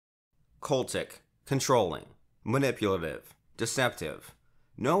cultic, controlling, manipulative, deceptive.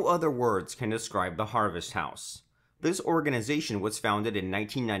 No other words can describe the Harvest House. This organization was founded in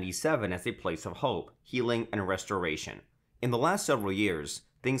 1997 as a place of hope, healing, and restoration. In the last several years,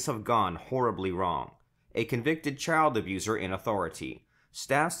 things have gone horribly wrong. A convicted child abuser in authority,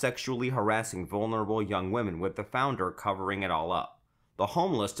 staff sexually harassing vulnerable young women with the founder covering it all up, the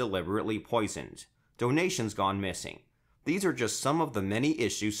homeless deliberately poisoned, donations gone missing. These are just some of the many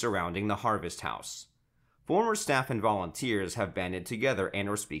issues surrounding the Harvest House. Former staff and volunteers have banded together and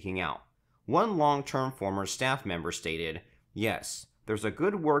are speaking out. One long-term former staff member stated, "Yes, there's a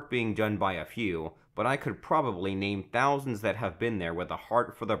good work being done by a few, but I could probably name thousands that have been there with a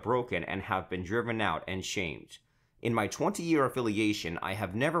heart for the broken and have been driven out and shamed. In my 20-year affiliation, I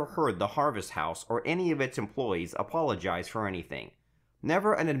have never heard the Harvest House or any of its employees apologize for anything.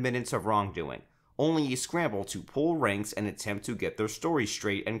 Never an admittance of wrongdoing, only a scramble to pull ranks and attempt to get their story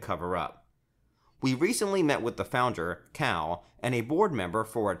straight and cover up." We recently met with the founder, Cal, and a board member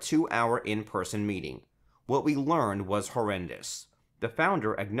for a 2-hour in-person meeting. What we learned was horrendous. The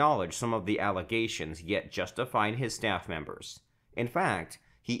founder acknowledged some of the allegations, yet justified his staff members. In fact,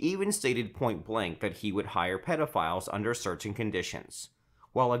 he even stated point-blank that he would hire pedophiles under certain conditions.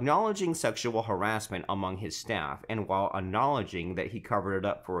 While acknowledging sexual harassment among his staff, and while acknowledging that he covered it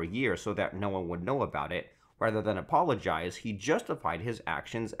up for a year so that no one would know about it, rather than apologize, he justified his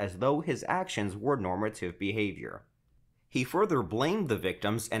actions as though his actions were normative behavior. He further blamed the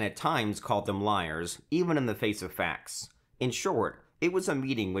victims and at times called them liars, even in the face of facts. In short, it was a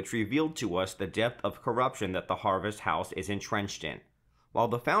meeting which revealed to us the depth of corruption that the Harvest House is entrenched in. While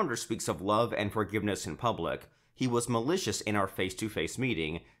the founder speaks of love and forgiveness in public, he was malicious in our face-to-face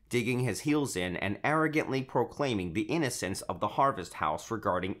meeting, digging his heels in and arrogantly proclaiming the innocence of the Harvest House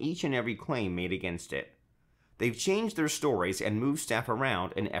regarding each and every claim made against it. They've changed their stories and moved staff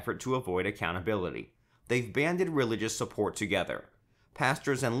around in effort to avoid accountability. They've banded religious support together.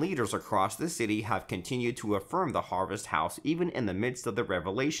 Pastors and leaders across the city have continued to affirm the Harvest House even in the midst of the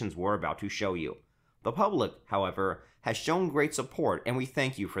revelations we're about to show you. The public, however, has shown great support, and we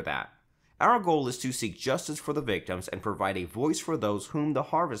thank you for that. Our goal is to seek justice for the victims and provide a voice for those whom the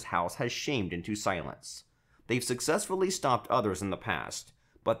Harvest House has shamed into silence. They've successfully stopped others in the past,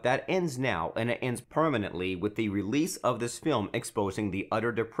 but that ends now, and it ends permanently with the release of this film exposing the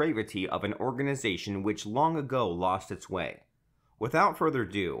utter depravity of an organization which long ago lost its way. Without further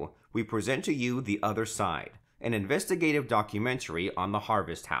ado, we present to you The Other Side, an investigative documentary on the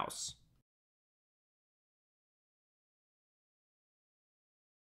Harvest House.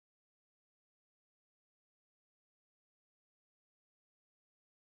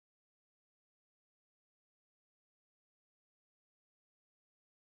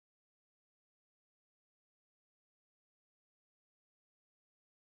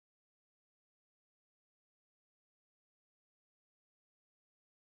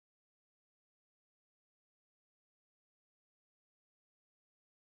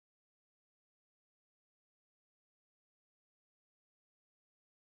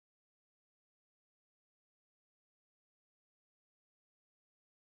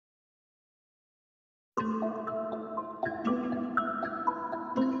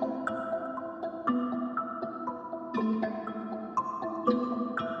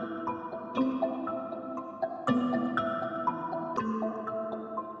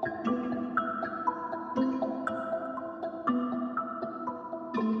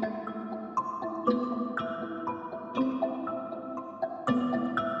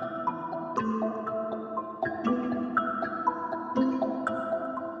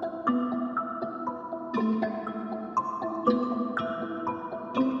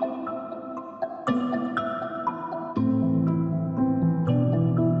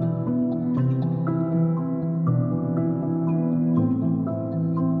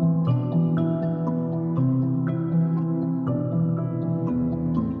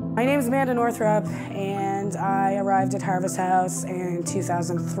 My name is Amanda Northrup, and I arrived at Harvest House in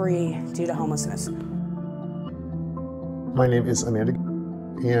 2003 due to homelessness. My name is Amanda,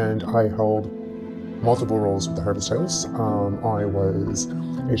 and I held multiple roles with the Harvest House. I was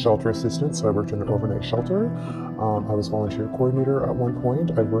a shelter assistant, so I worked in an overnight shelter. I was volunteer coordinator at one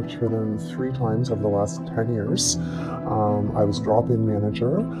point. I worked for them 3 times over the last 10 years. I was drop-in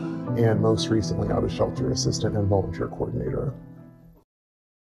manager, and most recently I was shelter assistant and volunteer coordinator.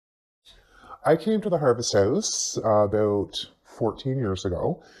 I came to the Harvest House about 14 years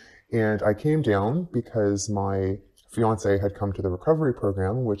ago, and I came down because my fiance had come to the recovery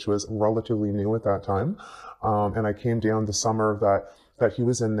program, which was relatively new at that time, and I came down the summer that he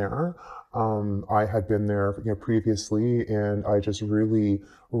was in there. I had been there, previously, and I just really,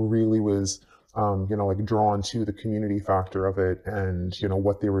 really was, like drawn to the community factor of it, and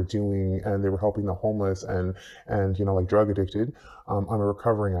what they were doing, and they were helping the homeless and like drug addicted. I'm a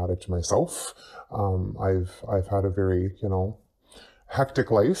recovering addict myself. I've had a very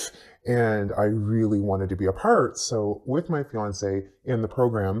hectic life, and I really wanted to be a part. So with my fiance in the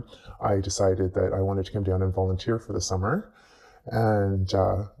program, I decided that I wanted to come down and volunteer for the summer. And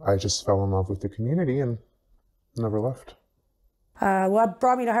I just fell in love with the community and never left. What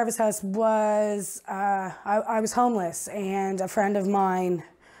brought me to Harvest House was I was homeless, and a friend of mine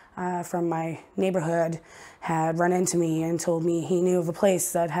from my neighborhood had run into me and told me he knew of a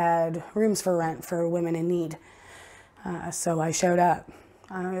place that had rooms for rent for women in need. So I showed up.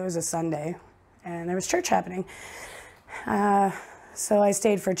 It was a Sunday, and there was church happening. So I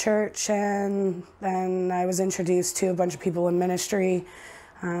stayed for church, and then I was introduced to a bunch of people in ministry,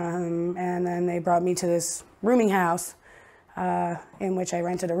 and then they brought me to this rooming house in which I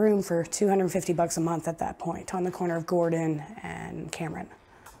rented a room for $250 a month at that point on the corner of Gordon and Cameron.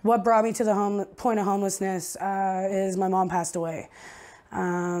 What brought me to the point of homelessness is my mom passed away,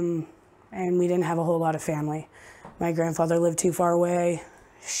 and we didn't have a whole lot of family. My grandfather lived too far away.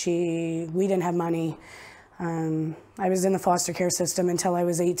 We didn't have money. I was in the foster care system until I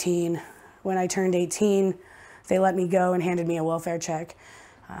was 18. When I turned 18, they let me go and handed me a welfare check.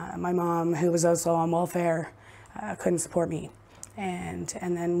 My mom, who was also on welfare, couldn't support me. And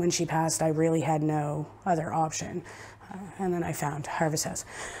then when she passed, I really had no other option. And then I found Harvest House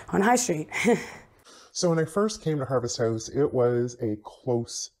on High Street. So when I first came to Harvest House, it was a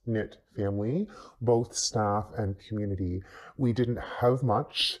close-knit family, both staff and community. We didn't have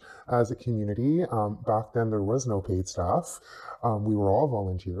much as a community. Back then, there was no paid staff. We were all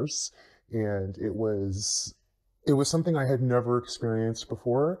volunteers, and it was something I had never experienced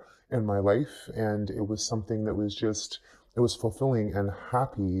before in my life, and it was something that was it was fulfilling and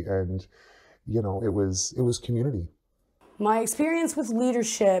happy, and it was community. My experience with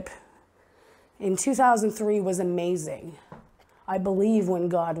leadership in 2003 was amazing. I believe when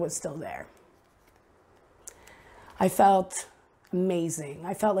God was still there. I felt amazing.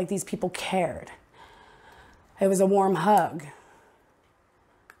 I felt like these people cared. It was a warm hug.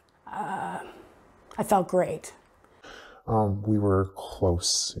 I felt great. We were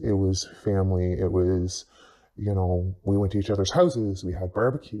close. It was family. It was, we went to each other's houses. We had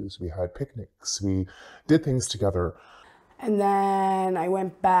barbecues. We had picnics. We did things together. And then I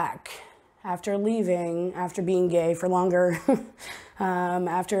went back after leaving, after being gay for longer,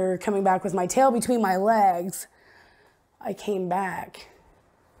 after coming back with my tail between my legs. I came back,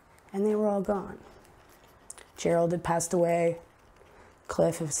 and they were all gone. Gerald had passed away.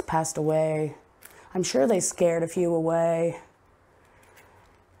 Cliff has passed away. I'm sure they scared a few away.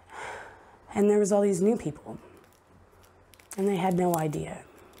 And there was all these new people, and they had no idea.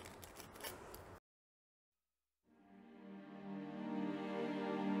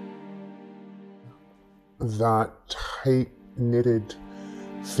 That tight-knitted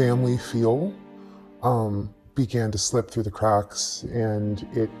family feel began to slip through the cracks, and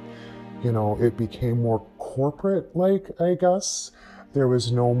it became more corporate-like, I guess. There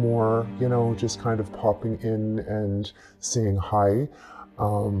was no more, just kind of popping in and saying hi.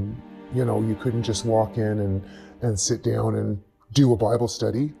 You couldn't just walk in and sit down and do a Bible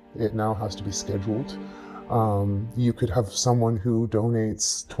study. It now has to be scheduled. You could have someone who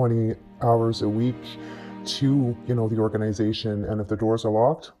donates 20 hours a week to, the organization, and if the doors are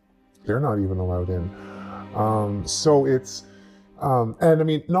locked, they're not even allowed in. So it's, and I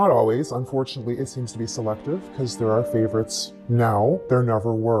mean, not always, unfortunately, it seems to be selective, because there are favorites now. There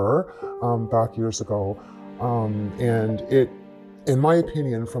never were back years ago. And it, in my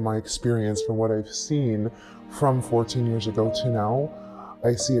opinion, from my experience, from what I've seen from 14 years ago to now,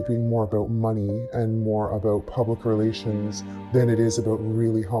 I see it being more about money and more about public relations than it is about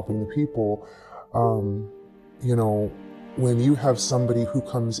really helping the people. When you have somebody who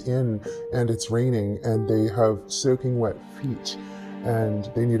comes in and it's raining and they have soaking wet feet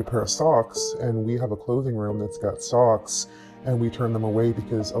and they need a pair of socks, and we have a clothing room that's got socks and we turn them away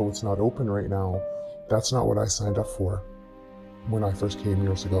because, oh, it's not open right now. That's not what I signed up for when I first came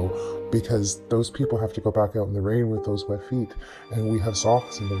years ago, because those people have to go back out in the rain with those wet feet, and we have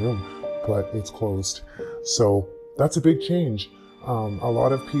socks in the room, but it's closed. So that's a big change. A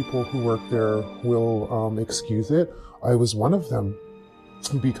lot of people who work there will excuse it. I was one of them,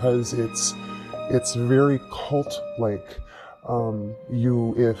 because it's very cult-like.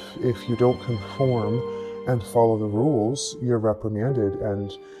 If you don't conform and follow the rules, you're reprimanded,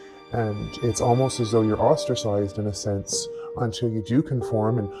 and it's almost as though you're ostracized in a sense until you do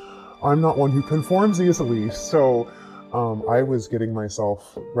conform. And I'm not one who conforms easily. So I was getting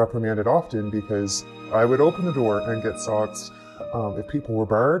myself reprimanded often because I would open the door and get socks. If people were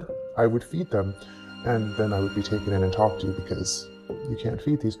barred, I would feed them. And then I would be taken in and talked to because you can't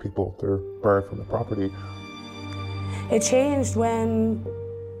feed these people. They're barred from the property. It changed when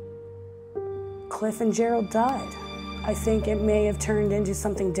Cliff and Gerald died. I think it may have turned into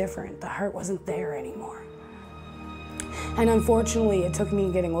something different. The heart wasn't there anymore. And unfortunately, it took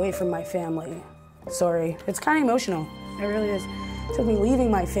me getting away from my family. Sorry, it's kind of emotional. It really is. It took me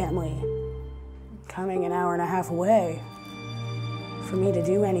leaving my family, coming an hour and a half away, for me to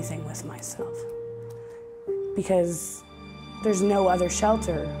do anything with myself. Because there's no other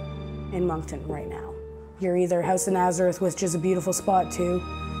shelter in Moncton right now. You're either House of Nazareth, which is a beautiful spot too.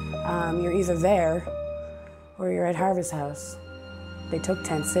 You're either there or you're at Harvest House. They took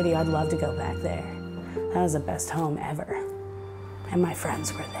Tent City. I'd love to go back there. That was the best home ever. And my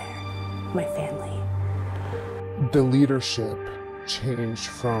friends were there, my family. The leadership changed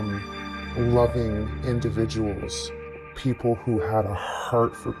from loving individuals, people who had a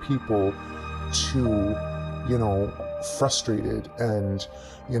heart for people, to, you know, frustrated and,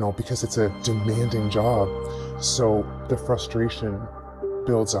 you know, because it's a demanding job. So the frustration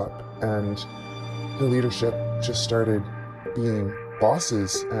builds up and the leadership just started being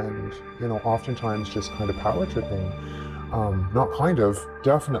bosses and, you know, oftentimes just kind of power tripping. Not kind of,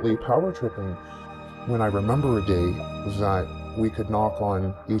 definitely power tripping. When I remember a day that we could knock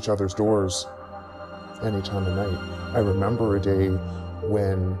on each other's doors any time of night. I remember a day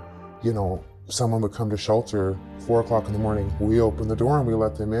when, you know, someone would come to shelter 4 o'clock in the morning. We opened the door and we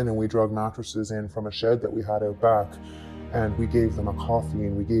let them in and we drug mattresses in from a shed that we had out back. And we gave them a coffee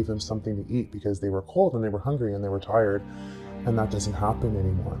and we gave them something to eat because they were cold and they were hungry and they were tired. And that doesn't happen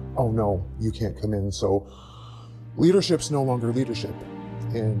anymore. Oh no, you can't come in. So leadership's no longer leadership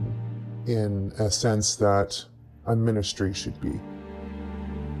in a sense that a ministry should be.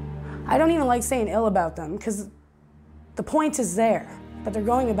 I don't even like saying ill about them because the point is there, but they're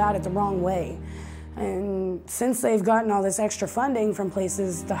going about it the wrong way. And since they've gotten all this extra funding from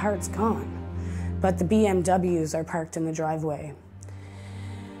places, the heart's gone. But the BMWs are parked in the driveway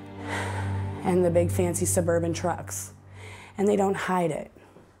and the big fancy suburban trucks, and they don't hide it.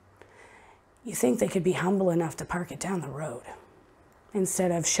 You think they could be humble enough to park it down the road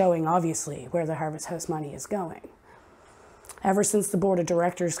instead of showing, obviously, where the Harvest House money is going. Ever since the board of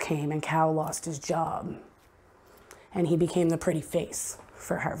directors came and Cal lost his job and he became the pretty face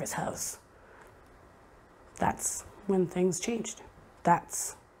for Harvest House, that's when things changed.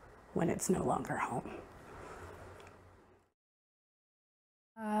 That's when it's no longer home.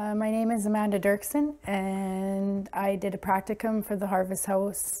 My name is Amanda Dirksen, and I did a practicum for the Harvest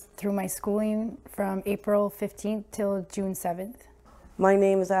House through my schooling from April 15th till June 7th. My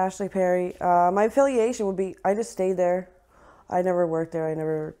name is Ashley Perry. My affiliation would be, I just stayed there. I never worked there. I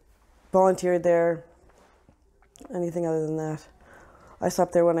never volunteered there, anything other than that. I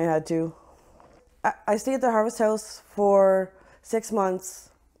slept there when I had to. I stayed at the Harvest House for 6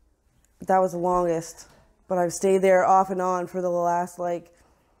 months. That was the longest, but I've stayed there off and on for the last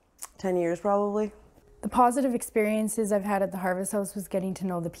 10 years probably. The positive experiences I've had at the Harvest House was getting to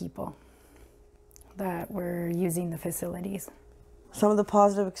know the people that were using the facilities. Some of the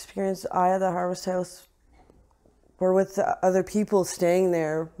positive experiences I had at the Harvest House were with the other people staying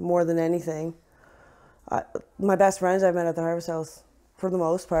there more than anything. My best friends I've met at the Harvest House for the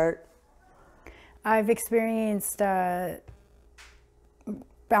most part. I've experienced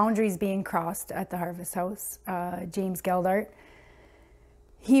boundaries being crossed at the Harvest House. James Geldart,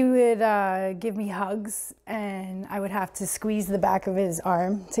 he would give me hugs and I would have to squeeze the back of his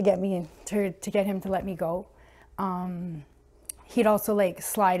arm to get me to get him to let me go. He'd also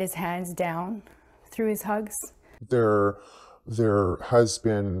slide his hands down through his hugs. There has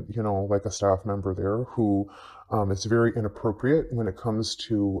been, a staff member there who is very inappropriate when it comes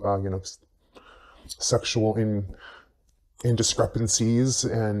to, sexual indiscrepancies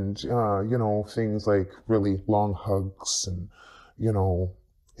and, things like really long hugs and,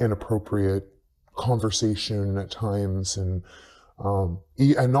 inappropriate conversation at times. And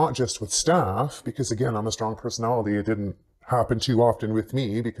not just with staff, because again, I'm a strong personality. It didn't happen too often with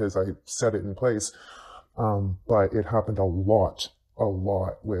me because I set it in place. But it happened a lot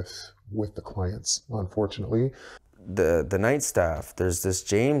with the clients, unfortunately. The night staff, there's this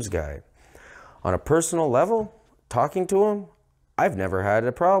James guy. On a personal level, talking to him, I've never had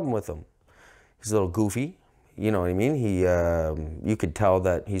a problem with him. He's a little goofy, you know what I mean? You could tell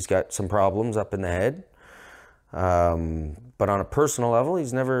that he's got some problems up in the head. But on a personal level,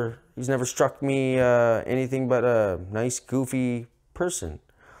 he's never struck me anything but a nice, goofy person.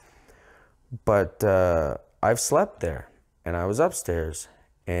 But I've slept there, and I was upstairs,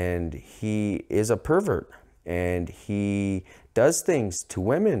 and he is a pervert, and he does things to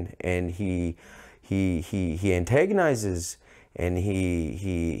women, and he antagonizes, and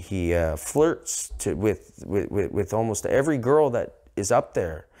he flirts with almost every girl that is up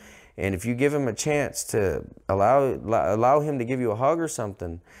there. And if you give him a chance to allow him to give you a hug or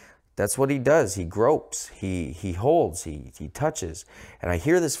something, that's what he does. He gropes, he holds, he touches. And I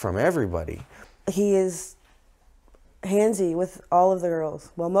hear this from everybody. He is handsy with all of the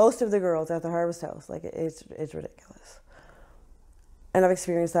girls. Well, most of the girls at the Harvest House. Like, it's ridiculous. And I've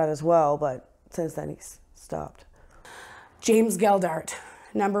experienced that as well, but since then he's stopped. James Geldart,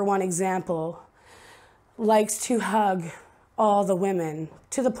 #1 example, likes to hug all the women.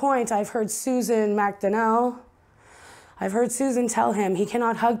 To the point I've heard Susan McDonnell, I've heard Susan tell him he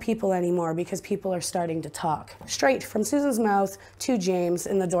cannot hug people anymore because people are starting to talk. Straight from Susan's mouth to James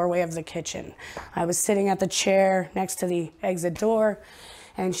in the doorway of the kitchen. I was sitting at the chair next to the exit door,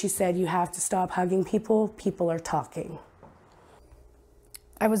 and she said, "You have to stop hugging people. People are talking."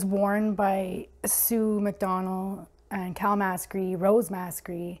 I was warned by Sue McDonald and Cal Maskery, Rose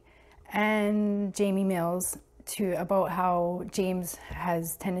Maskery, and Jamie Mills about how James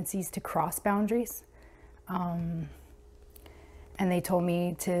has tendencies to cross boundaries. And they told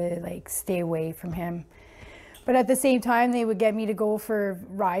me to like stay away from him. But at the same time, they would get me to go for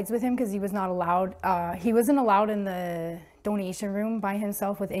rides with him because he was not allowed. He wasn't allowed in the donation room by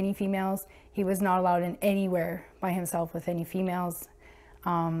himself with any females. He was not allowed in anywhere by himself with any females.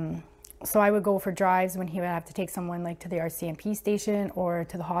 So I would go for drives when he would have to take someone like to the RCMP station or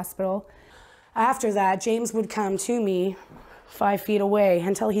to the hospital. After that, James would come to me 5 feet away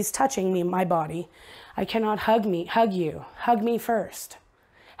until he's touching me, my body. "I cannot hug you. Hug me first.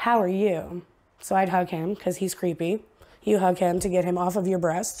 How are you?" So I'd hug him because he's creepy. You hug him to get him off of your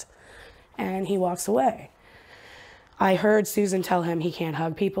breast, and he walks away. I heard Susan tell him he can't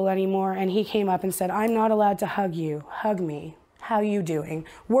hug people anymore, and he came up and said, "I'm not allowed to hug you. Hug me. How you doing?"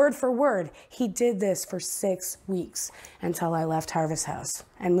 Word for word. He did this for 6 weeks until I left Harvest House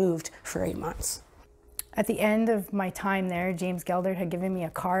and moved for 8 months. At the end of my time there, James Geldart had given me a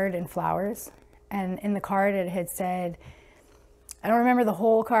card and flowers. And in the card it had said, I don't remember the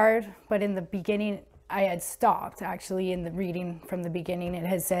whole card, but in the beginning, I had stopped actually in the reading from the beginning. It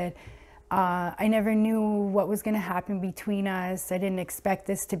had said, "I never knew what was gonna happen between us. I didn't expect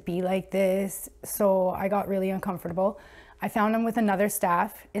this to be like this." So I got really uncomfortable. I found him with another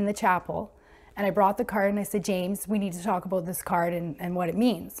staff in the chapel, and I brought the card and I said, "James, we need to talk about this card and what it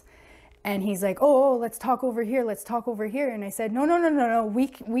means." And he's like, oh, let's talk over here. Let's talk over here. And I said, no. We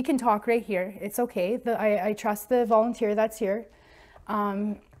can talk right here. It's okay. I trust the volunteer that's here.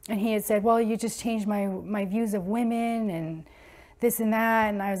 And he had said, well, you just changed my views of women and this and that.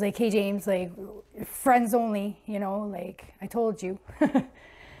 And I was like, hey, James, like friends only, you know, like I told you.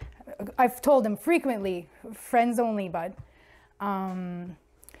 I've told him frequently, friends only, bud.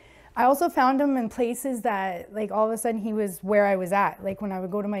 I also found him in places that, like, all of a sudden he was where I was at. Like, when I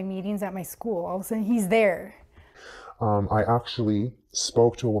would go to my meetings at my school, all of a sudden he's there. I actually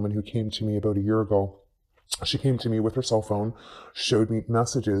spoke to a woman who came to me about a year ago. She came to me with her cell phone, showed me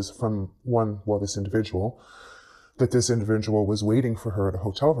messages from this individual, that this individual was waiting for her at a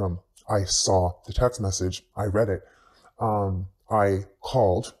hotel room. I saw the text message. I read it. I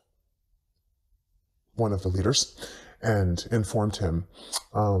called one of the leaders and informed him.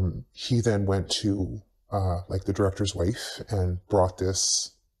 He then went to the director's wife and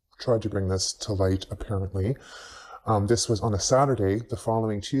tried to bring this to light, apparently. This was on a Saturday. The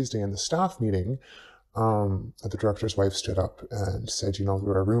following Tuesday in the staff meeting, the director's wife stood up and said, there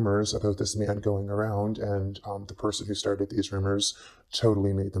are rumors about this man going around, and the person who started these rumors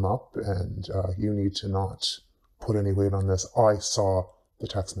totally made them up, and you need to not put any weight on this. I saw the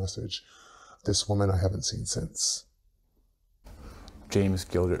text message. This woman I haven't seen since. James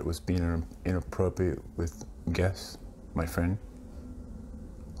Geldart was being inappropriate with guests, my friend.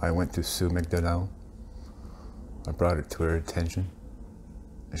 I went to Sue McDonnell. I brought it to her attention,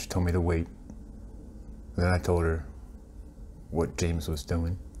 and she told me to wait. Then I told her what James was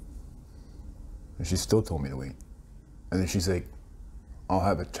doing, and she still told me to wait. And then she's like, I'll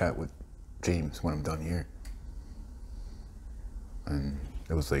have a chat with James when I'm done here. And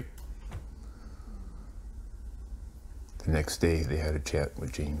it was like, the next day they had a chat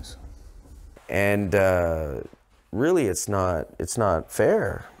with James. And really it's not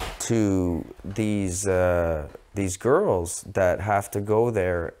fair to these girls that have to go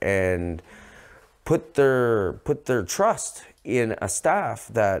there and put their trust in a staff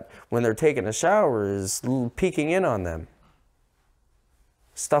that when they're taking a shower is peeking in on them.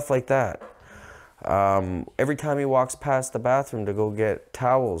 Stuff like that. Every time he walks past the bathroom to go get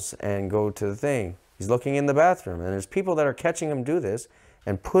towels and go to the thing, he's looking in the bathroom. And there's people that are catching him do this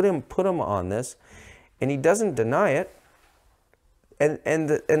and put him on this, and he doesn't deny it. And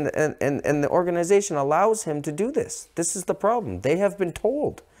the organization allows him to do this. This is the problem. They have been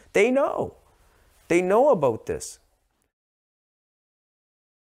told. They know. They know about this.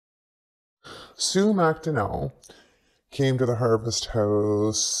 Sue McDonnell came to the Harvest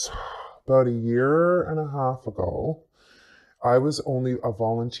House about a year and a half ago. I was only a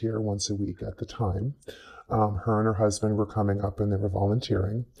volunteer once a week at the time. Her and her husband were coming up and they were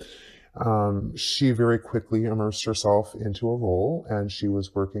volunteering. She very quickly immersed herself into a role and she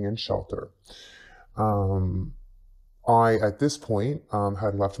was working in shelter. I, at this point,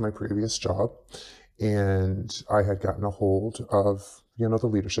 had left my previous job and I had gotten a hold of, the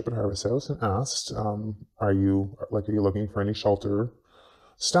leadership at Harvest House and asked, are you looking for any shelter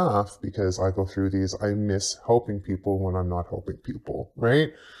staff? Because I go through these, I miss helping people when I'm not helping people,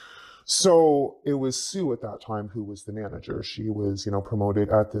 right? So it was Sue at that time who was the manager. She was, promoted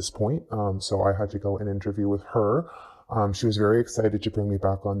at this point. So I had to go and interview with her. She was very excited to bring me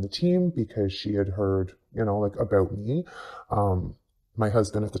back on the team because she had heard, about me. My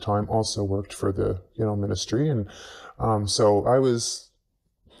husband at the time also worked for the, ministry. And so I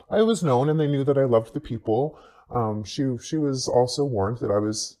was known and they knew that I loved the people. She was also warned that I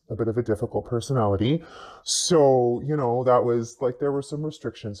was a bit of a difficult personality. So, that was like, there were some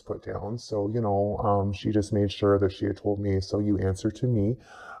restrictions put down. So, she just made sure that she had told me, so you answer to me.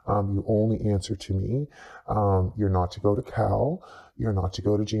 You only answer to me. You're not to go to Cal. You're not to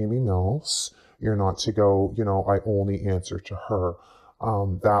go to Jamie Mills. You're not to go, I only answer to her.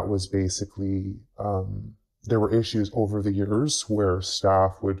 That was basically, there were issues over the years where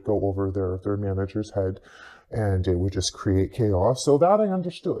staff would go over their manager's head and it would just create chaos. So that I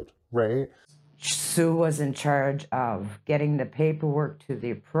understood, right? Sue was in charge of getting the paperwork to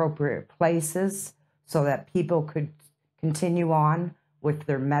the appropriate places so that people could continue on with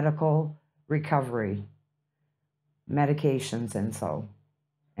their medical recovery, medications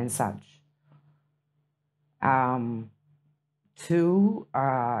and such. To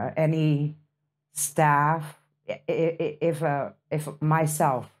any staff, if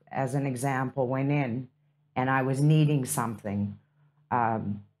myself, as an example, went in and I was needing something, a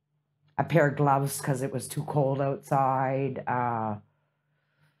pair of gloves because it was too cold outside,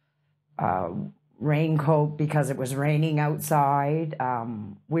 raincoat because it was raining outside.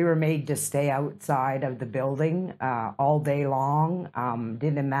 We were made to stay outside of the building all day long.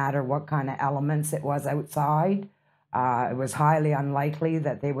 Didn't matter what kind of elements it was outside. It was highly unlikely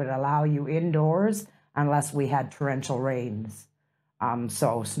that they would allow you indoors unless we had torrential rains.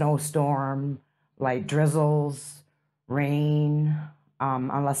 So snowstorm, light drizzles, rain,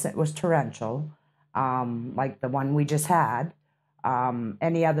 unless it was torrential, like the one we just had.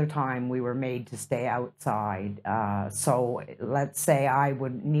 Any other time we were made to stay outside. So let's say I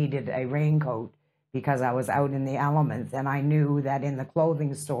needed a raincoat because I was out in the elements and I knew that in the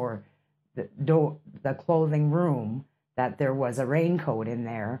clothing store, the clothing room, that there was a raincoat in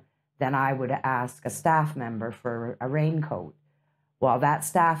there, then I would ask a staff member for a raincoat. Well, that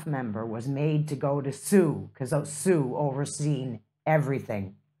staff member was made to go to Sue because Sue overseen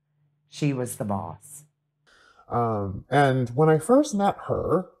everything. She was the boss. And when I first met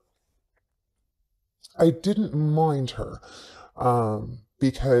her, I didn't mind her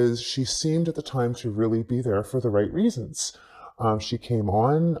because she seemed at the time to really be there for the right reasons. She came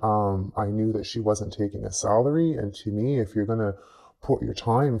on, I knew that she wasn't taking a salary, and to me, if you're going to put your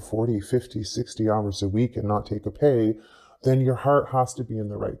time 40, 50, 60 hours a week and not take a pay, then your heart has to be in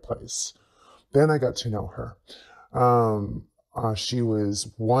the right place. Then I got to know her. She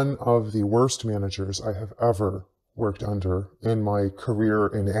was one of the worst managers I have ever worked under in my career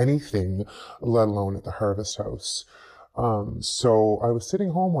in anything, let alone at the Harvest House. So I was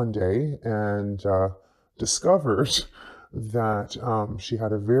sitting home one day and discovered that she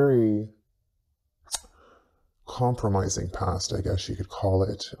had a very compromising past, I guess you could call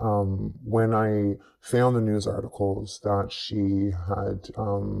it. When I found the news articles that she had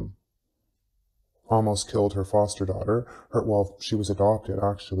almost killed her foster daughter, well, she was adopted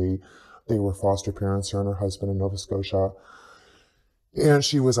actually. They were foster parents, her and her husband in Nova Scotia. And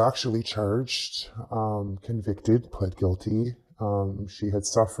she was actually charged, convicted, pled guilty. She had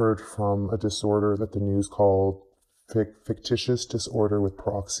suffered from a disorder that the news called fictitious disorder with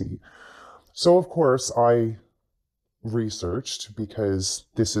proxy. So of course I researched because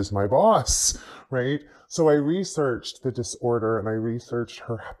this is my boss, right? So I researched the disorder and I researched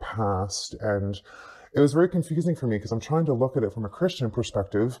her past, and it was very confusing for me because I'm trying to look at it from a Christian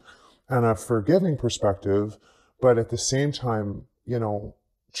perspective and a forgiving perspective, but at the same time, you know,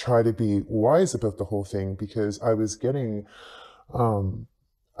 try to be wise about the whole thing, because I was getting,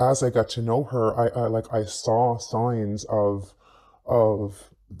 as I got to know her, I saw signs of,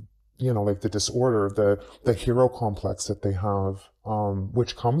 you know, like the disorder, the hero complex that they have,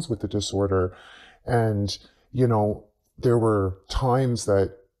 which comes with the disorder. And, you know, there were times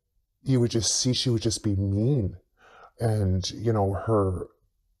that you would just see she would just be mean. And, you know,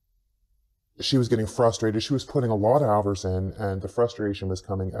 she was getting frustrated. She was putting a lot of hours in, and the frustration was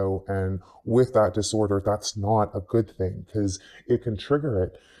coming out. And with that disorder, that's not a good thing, because it can trigger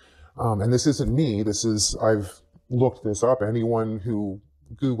it. And this isn't me. I've looked this up. Anyone who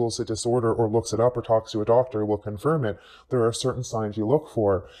Googles a disorder or looks it up or talks to a doctor will confirm it. There are certain signs you look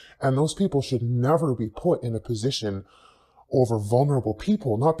for. And those people should never be put in a position over vulnerable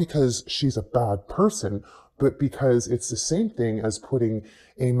people, not because she's a bad person, but because it's the same thing as putting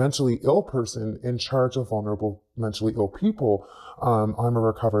a mentally ill person in charge of vulnerable mentally ill people. I'm a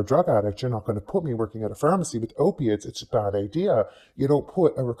recovered drug addict. You're not going to put me working at a pharmacy with opiates. It's a bad idea. You don't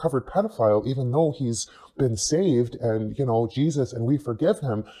put a recovered pedophile, even though he's been saved and, you know, Jesus, and we forgive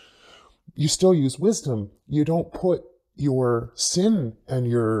him. You still use wisdom. You don't put your sin and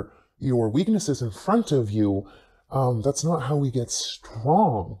your weaknesses in front of you. That's not how we get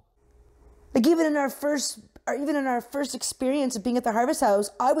strong. Like even in our first experience of being at the Harvest House,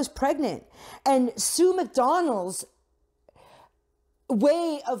 I was pregnant, and Sue McDonald's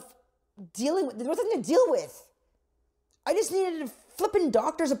way of dealing with, there was nothing to deal with. I just needed a flipping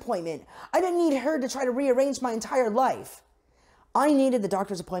doctor's appointment. I didn't need her to try to rearrange my entire life. I needed the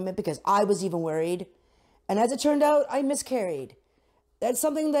doctor's appointment because I was even worried. And as it turned out, I miscarried. That's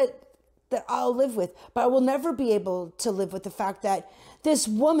something that I'll live with, but I will never be able to live with the fact that this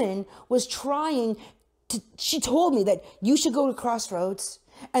woman was trying to, she told me that you should go to Crossroads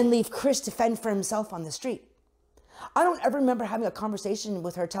and leave Chris to fend for himself on the street. I don't ever remember having a conversation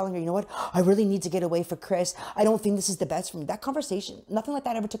with her telling her, you know what, I really need to get away for Chris. I don't think this is the best for me. That conversation, nothing like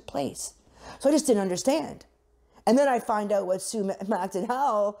that ever took place. So I just didn't understand. And then I find out what Sue Moncton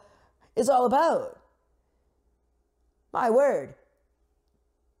Howell is all about. My word.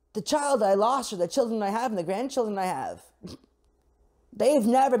 The child I lost, or the children I have, and the grandchildren I have, they've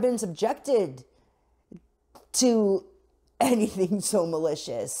never been subjected to anything so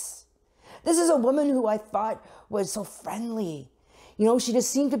malicious. This is a woman who I thought was so friendly. You know, she just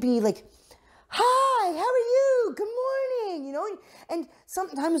seemed to be like, hi, how are you? Good morning. You know, and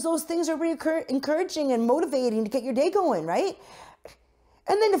sometimes those things are really encouraging and motivating to get your day going, right?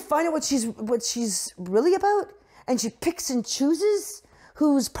 And then to find out what she's really about, and she picks and chooses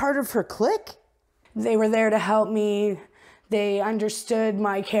who's part of her clique. They were there to help me. They understood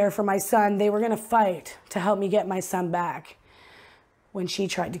my care for my son. They were going to fight to help me get my son back when she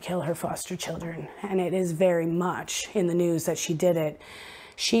tried to kill her foster children. And it is very much in the news that she did it.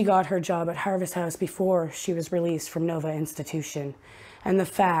 She got her job at Harvest House before she was released from Nova Institution. And the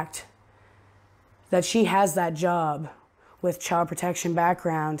fact that she has that job with child protection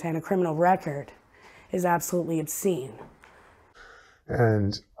background and a criminal record is absolutely obscene.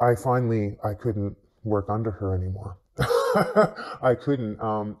 And I couldn't work under her anymore. I couldn't.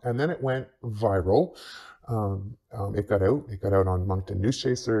 And then it went viral. It got out on Moncton News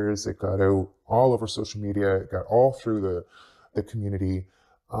Chasers. It got out all over social media. It got all through the community.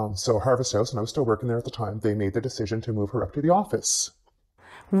 So Harvest House, and I was still working there at the time, they made the decision to move her up to the office.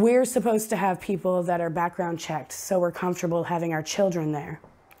 We're supposed to have people that are background checked, so we're comfortable having our children there.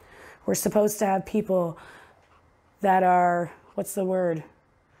 We're supposed to have people that are, what's the word?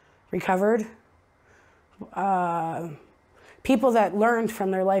 Recovered? People that learned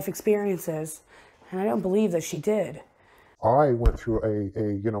from their life experiences. And I don't believe that she did. I went through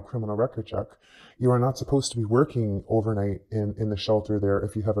a criminal record check. You are not supposed to be working overnight in the shelter there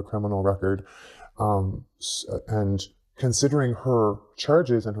if you have a criminal record. And considering her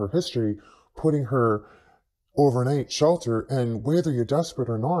charges and her history, putting her overnight shelter, and whether you're desperate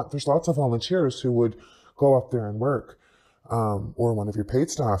or not, there's lots of volunteers who would go up there and work, or one of your paid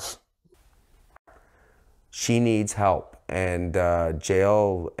staff. She needs help, and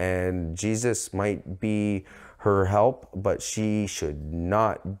jail and Jesus might be her help, but she should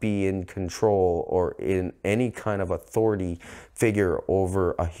not be in control or in any kind of authority figure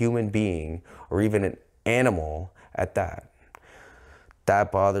over a human being or even an animal at that.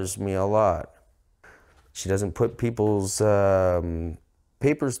 That bothers me a lot. She doesn't put people's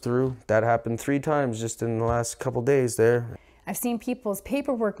papers through. That happened 3 times just in the last couple days there. I've seen people's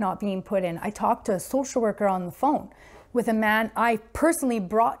paperwork not being put in. I talked to a social worker on the phone with a man I personally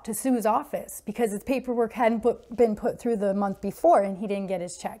brought to Sue's office because his paperwork hadn't been put through the month before and he didn't get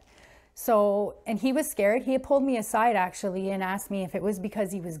his check. So, and he was scared. He had pulled me aside actually and asked me if it was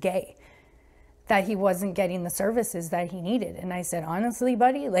because he was gay that he wasn't getting the services that he needed. And I said, honestly,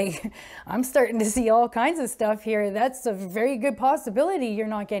 buddy, like, I'm starting to see all kinds of stuff here. That's a very good possibility you're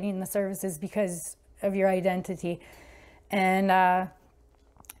not getting the services because of your identity. And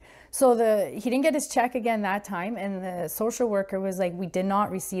so he didn't get his check again that time. And the social worker was like, we did not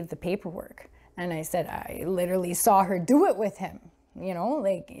receive the paperwork. And I said, I literally saw her do it with him. You know,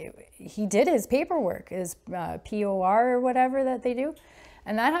 like, he did his paperwork, his POR or whatever that they do.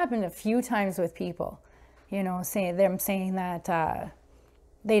 And that happened a few times with people, you know, saying that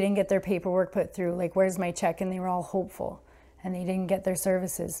they didn't get their paperwork put through, like, where's my check? And they were all hopeful and they didn't get their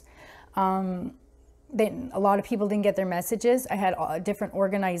services. A lot of people didn't get their messages. I had different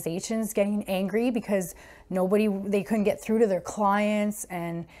organizations getting angry because they couldn't get through to their clients.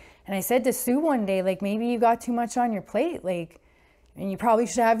 And I said to Sue one day, like, maybe you got too much on your plate, like, and you probably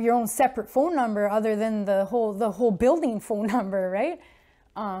should have your own separate phone number other than the whole building phone number, right?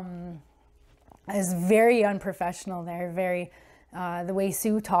 I was very unprofessional there. The way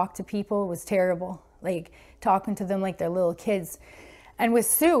Sue talked to people was terrible, like talking to them like they're little kids. And with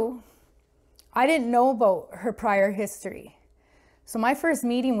Sue, I didn't know about her prior history. So my first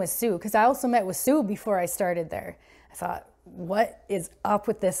meeting with Sue, because I also met with Sue before I started there, I thought, what is up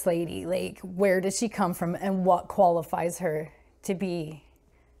with this lady? Like, where does she come from and what qualifies her to be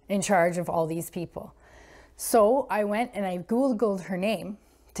in charge of all these people? So I went and I Googled her name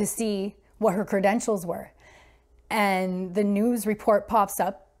to see what her credentials were. And the news report pops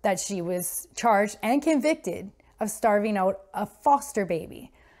up that she was charged and convicted of starving out a foster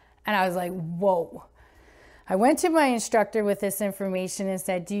baby. And I was like, whoa. I went to my instructor with this information and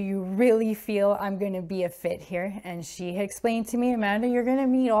said, do you really feel I'm going to be a fit here? And she had explained to me, Amanda, you're going to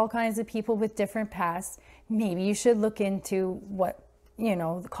meet all kinds of people with different pasts. Maybe you should look into what,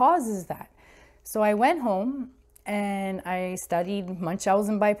 causes that. So I went home and I studied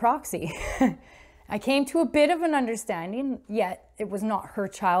Munchausen by proxy. I came to a bit of an understanding, yet it was not her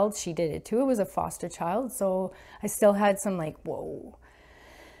child. She did it too. It was a foster child. So I still had some like, whoa.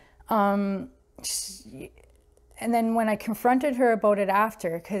 And then when I confronted her about it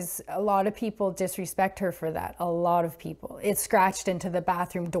after, because a lot of people disrespect her for that, a lot of people. It's scratched into the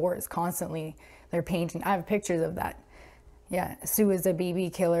bathroom doors constantly. They're painting. I have pictures of that. Yeah, Sue is a baby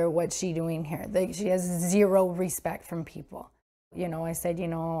killer. What's she doing here? Like, she has zero respect from people. I said,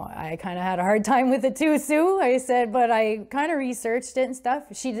 I kind of had a hard time with it too, Sue. I said, but I kind of researched it and stuff.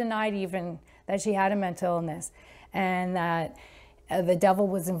 She denied even that she had a mental illness and that the devil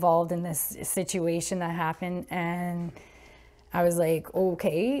was involved in this situation that happened. And I was like,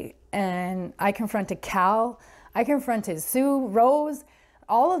 okay. And I confronted Cal. I confronted Sue, Rose,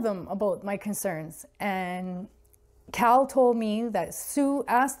 all of them about my concerns. And Cal told me that Sue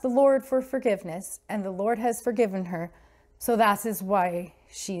asked the Lord for forgiveness and the Lord has forgiven her. So that is why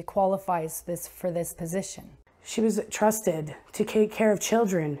she qualifies for this position. She was trusted to take care of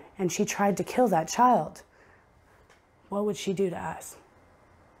children and she tried to kill that child. What would she do to us?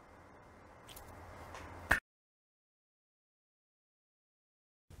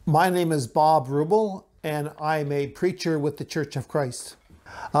 My name is Bob Rubel and I'm a preacher with the Church of Christ.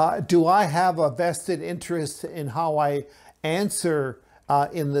 Do I have a vested interest in how I answer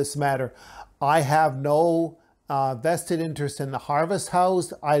in this matter? I have no vested interest in the Harvest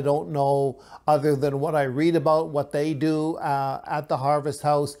House. I don't know, other than what I read about what they do at the Harvest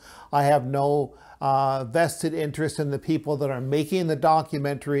House. I have no vested interest in the people that are making the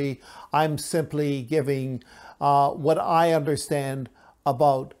documentary. I'm simply giving what I understand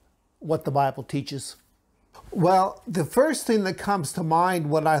about what the Bible teaches. Well, the first thing that comes to mind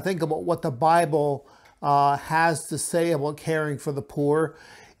when I think about what the Bible has to say about caring for the poor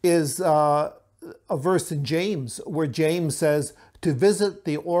is a verse in James, where James says to visit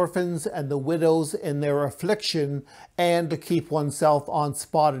the orphans and the widows in their affliction and to keep oneself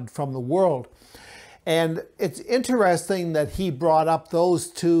unspotted from the world. And it's interesting that he brought up those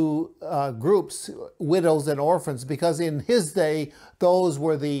two groups, widows and orphans, because in his day, those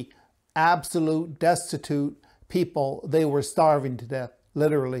were the absolute destitute people. They were starving to death,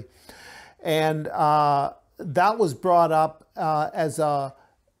 literally. And that was brought up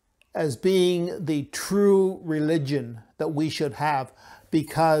as being the true religion that we should have,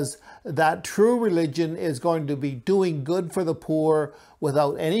 because that true religion is going to be doing good for the poor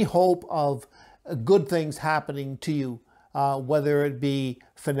without any hope of good things happening to you, whether it be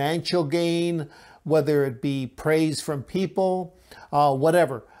financial gain, whether it be praise from people,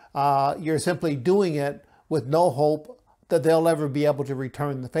 whatever. You're simply doing it with no hope that they'll ever be able to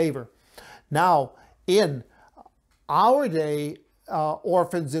return the favor. Now, in our day,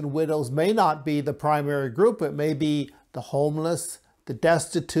 orphans and widows may not be the primary group. It may be the homeless, the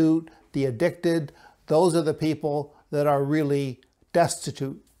destitute, the addicted. Those are the people that are really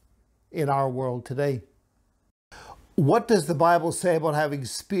destitute in our world today. What does the Bible say about having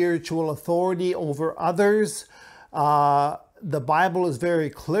spiritual authority over others? The Bible is very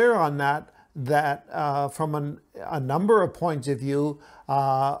clear on that from a number of points of view.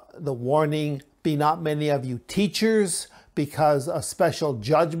 The warning, be not many of you teachers, because a special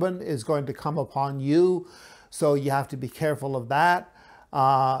judgment is going to come upon you. So you have to be careful of that.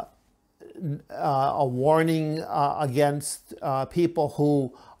 A warning against people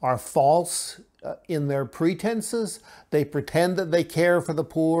who are false in their pretenses. They pretend that they care for the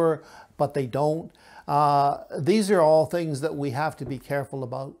poor, but they don't. These are all things that we have to be careful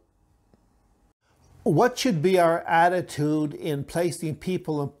about. What should be our attitude in placing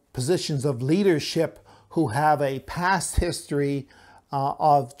people in positions of leadership who have a past history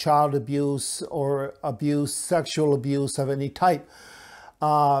of child abuse or abuse, sexual abuse of any type?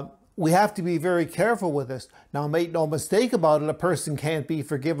 We have to be very careful with this. Now, make no mistake about it, a person can't be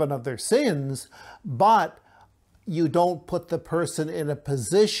forgiven of their sins, but you don't put the person in a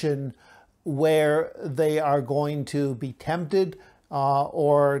position where they are going to be tempted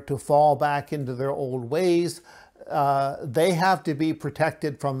or to fall back into their old ways. They have to be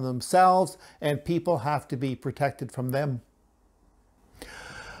protected from themselves, and people have to be protected from them.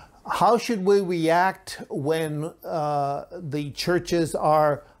 How should we react when the churches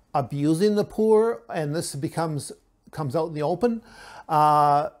are abusing the poor and this comes out in the open?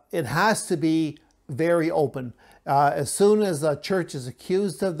 It has to be very open. As soon as a church is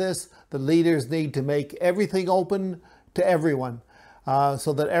accused of this, the leaders need to make everything open to everyone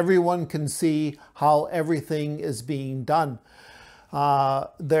so that everyone can see how everything is being done.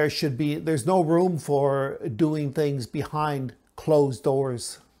 There's no room for doing things behind closed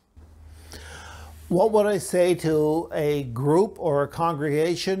doors. What would I say to a group or a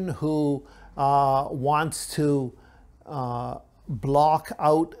congregation who wants to block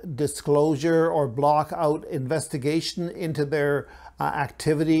out disclosure or block out investigation into their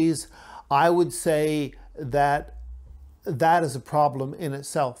activities? I would say that that is a problem in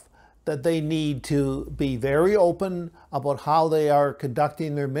itself, that they need to be very open about how they are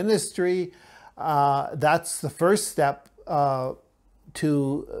conducting their ministry. That's the first step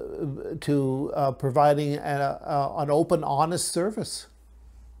to providing an open, honest service.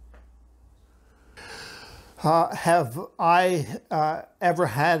 Have I ever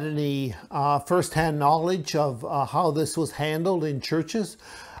had any first-hand knowledge of how this was handled in churches?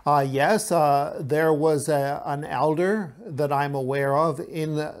 Yes, there was an elder that I'm aware of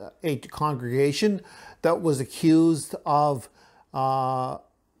in a congregation that was accused of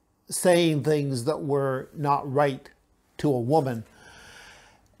saying things that were not right to a woman.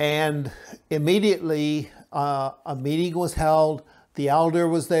 And immediately a meeting was held, the elder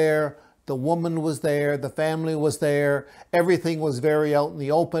was there, the woman was there, the family was there, everything was very out in the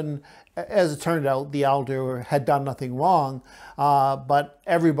open. As it turned out, the elder had done nothing wrong, but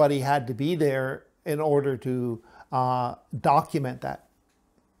everybody had to be there in order to document that.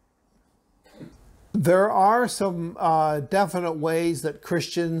 There are some definite ways that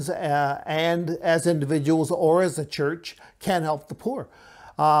Christians and as individuals or as a church can help the poor.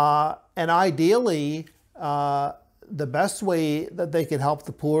 And ideally, the best way that they can help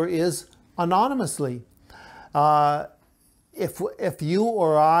the poor is anonymously. If you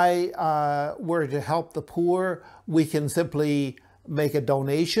or I were to help the poor, we can simply make a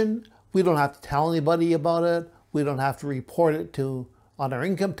donation. We don't have to tell anybody about it. We don't have to report it on our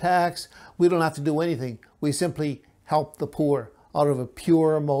income tax. We don't have to do anything. We simply help the poor out of a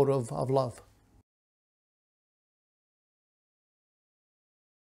pure motive of love.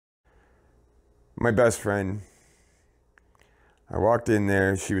 My best friend, I walked in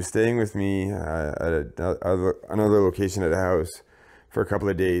there. She was staying with me at another location at a house for a couple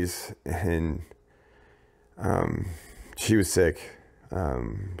of days, and she was sick.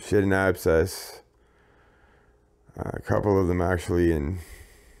 She had an abscess, a couple of them actually, and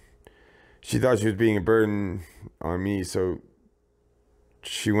she thought she was being a burden on me, so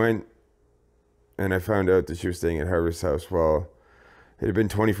she went, and I found out that she was staying at Harvest House.While it had been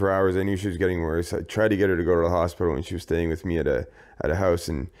 24 hours. I knew she was getting worse. I tried to get her to go to the hospital when she was staying with me at a house,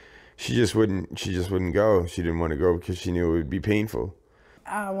 and she just wouldn't go. She didn't want to go because she knew it would be painful.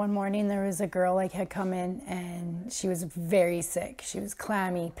 One morning there was a girl had come in, and she was very sick. She was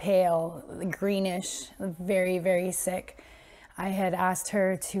clammy, pale, greenish, very, very sick. I had asked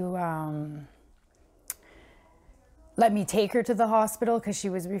her to let me take her to the hospital because she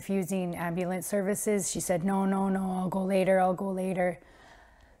was refusing ambulance services. She said, no, no, no, I'll go later, I'll go later.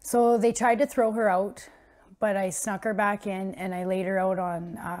 So they tried to throw her out, but I snuck her back in and I laid her out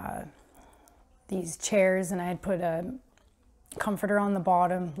on these chairs, and I had put a comforter on the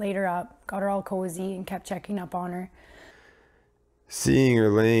bottom, laid her up, got her all cozy, and kept checking up on her. Seeing her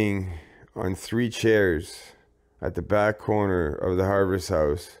laying on 3 chairs at the back corner of the Harvest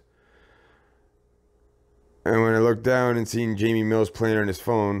House, and when I looked down and seen Jamie Mills playing on his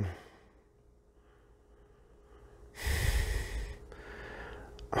phone,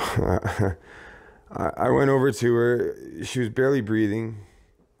 I went over to her. She was barely breathing.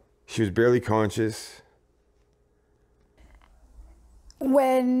 She was barely conscious.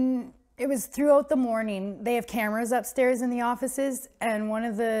 When it was throughout the morning, they have cameras upstairs in the offices, and one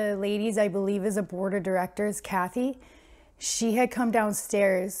of the ladies, I believe is a board of directors, Kathy, she had come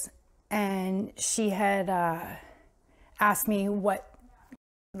downstairs and she had asked me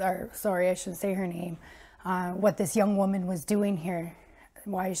sorry, I shouldn't say her name, what this young woman was doing here.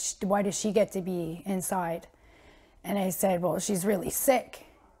 Why does she get to be inside? And I said, well, she's really sick.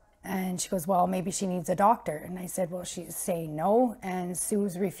 And she goes, well, maybe she needs a doctor. And I said, well, she's saying no. And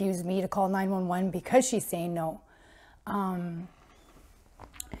Sue's refused me to call 911 because she's saying no.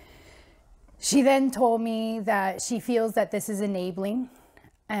 She then told me that she feels that this is enabling.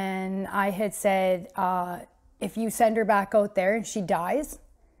 And I had said, if you send her back out there and she dies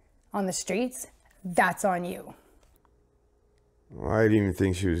on the streets, that's on you. Well, I didn't even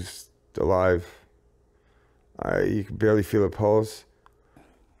think she was alive. You could barely feel her pulse.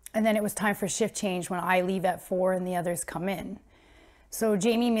 And then it was time for shift change when I leave at 4 and the others come in. So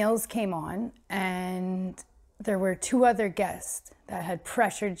Jamie Mills came on, and there were 2 other guests that had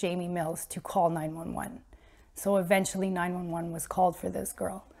pressured Jamie Mills to call 911. So eventually 911 was called for this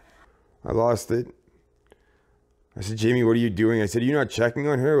girl. I lost it. I said, Jamie, what are you doing? I said, you're not checking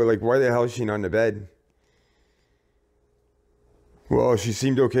on her? Like, why the hell is she not in the bed? Well, she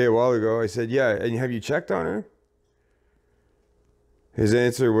seemed okay a while ago. I said, yeah, and have you checked on her? His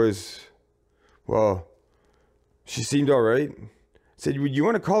answer was, well, she seemed all right. I said, would you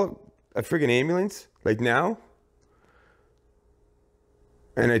want to call a friggin' ambulance? Like now?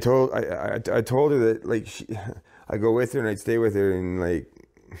 And I told her that, like, I go with her and I'd stay with her, and like,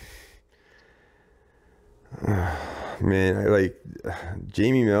 man,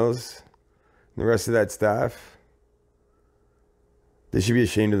 Jamie Mills and the rest of that staff, they should be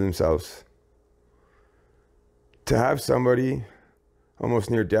ashamed of themselves. To have somebody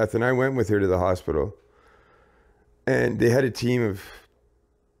almost near death, and I went with her to the hospital, and they had a team of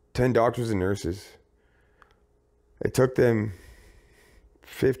 10 doctors and nurses. It took them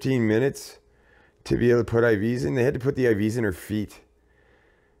 15 minutes to be able to put IVs in. They had to put the IVs in her feet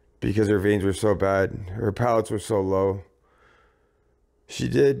because her veins were so bad. Her palates were so low. She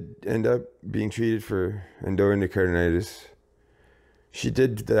did end up being treated for endoendocarditis. She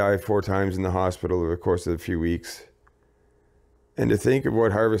did die 4 times in the hospital over the course of a few weeks. And to think of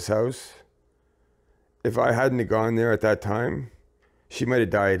what Harvest House, if I hadn't have gone there at that time, she might have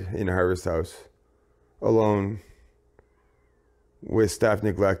died in Harvest House, alone, with staff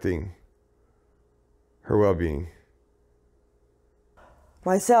neglecting her well-being.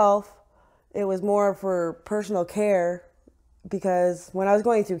 Myself, it was more for personal care, because when I was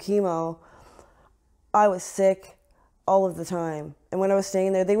going through chemo, I was sick all of the time. And when I was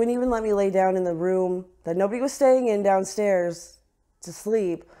staying there, they wouldn't even let me lay down in the room that nobody was staying in downstairs to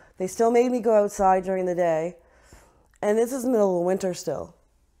sleep. They still made me go outside during the day. And this is the middle of winter still.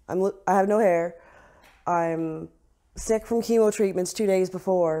 I have no hair. I'm sick from chemo treatments 2 days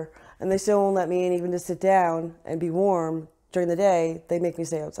before, and they still won't let me in even to sit down and be warm during the day. They make me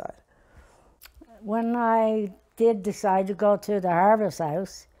stay outside. When I did decide to go to the Harvest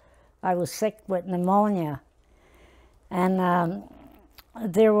House, I was sick with pneumonia. And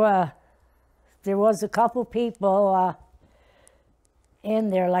there was a couple people in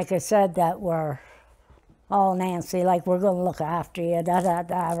there, like I said, that were all Nancy, like, we're going to look after you,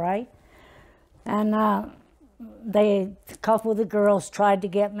 right? And a couple of the girls tried to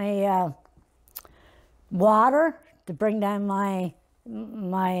get me water to bring down my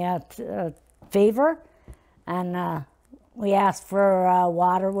fever, and we asked for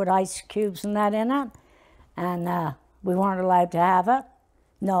water with ice cubes and that in it, and we weren't allowed to have it.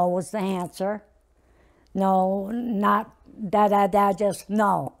 No was the answer. No, not just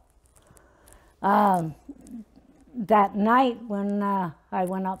no. That night when I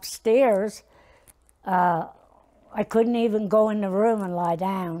went upstairs, I couldn't even go in the room and lie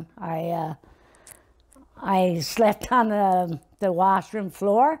down. I slept on the the washroom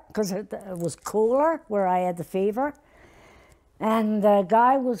floor because it was cooler where I had the fever. And the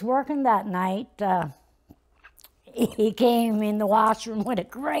guy was working that night. He came in the washroom with a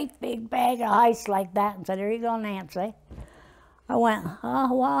great big bag of ice like that and said, "Here you go, Nancy." I went,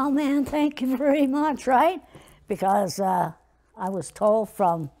 "Oh, wow, man, thank you very much," right? Because I was told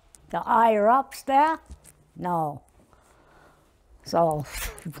from the higher up staff, no. So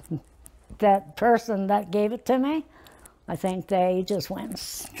that person that gave it to me, I think they just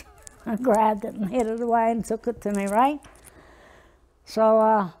went and grabbed it and hid it away and took it to me, right?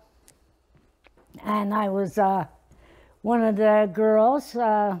 So, and I was, one of the girls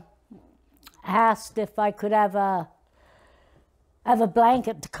asked if I could have a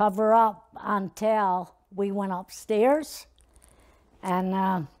blanket to cover up until we went upstairs.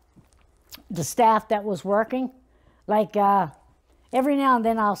 And the staff that was working, like every now and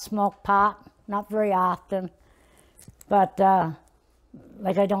then I'll smoke pot, not very often, but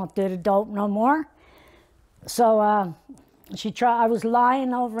like I don't do the dope no more. So I was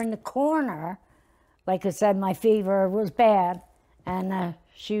lying over in the corner. Like I said, my fever was bad, and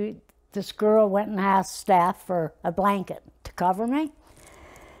this girl went and asked staff for a blanket to cover me.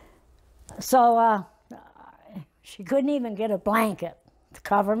 So she couldn't even get a blanket to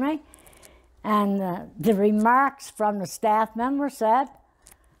cover me. And the remarks from the staff member said,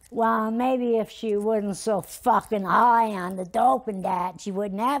 "Well, maybe if she wasn't so fucking high on the dope and that, she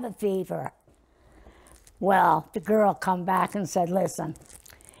wouldn't have a fever." Well, the girl come back and said, "Listen,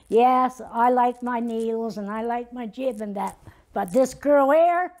 yes, I like my needles and I like my jib and that, but this girl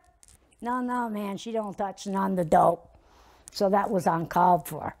here, no, man, she don't touch none of the dope." So that was uncalled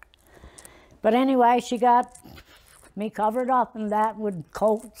for. But anyway, she got me covered up in that with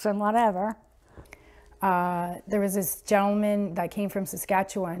coats and whatever. There was this gentleman that came from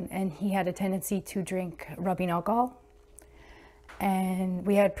Saskatchewan, and he had a tendency to drink rubbing alcohol. And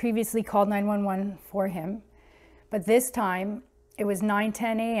we had previously called 911 for him, but this time it was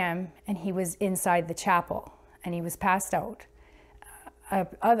 9:10 a.m. and he was inside the chapel and he was passed out.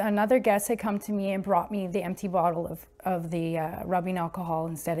 Another guest had come to me and brought me the empty bottle of the rubbing alcohol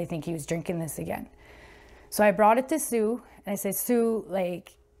and said, "I think he was drinking this again." So I brought it to Sue and I said, "Sue,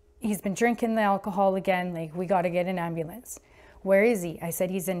 like, he's been drinking the alcohol again, like, we got to get an ambulance. Where is he?" I said,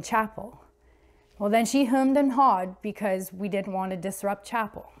 "He's in chapel." Well, then she hummed and hawed because we didn't want to disrupt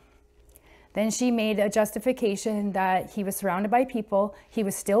chapel. Then she made a justification that he was surrounded by people, he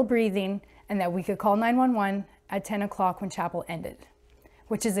was still breathing, and that we could call 911 at 10 o'clock when chapel ended,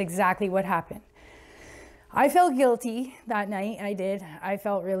 which is exactly what happened. I felt guilty that night. I did. I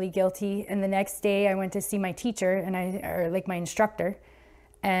felt really guilty. And the next day I went to see my teacher or my instructor,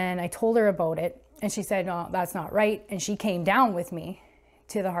 and I told her about it. And she said, "No, that's not right." And she came down with me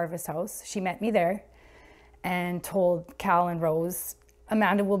to the Harvest House. She met me there and told Cal and Rose,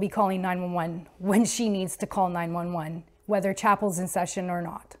 "Amanda will be calling 911 when she needs to call 911, whether chapel's in session or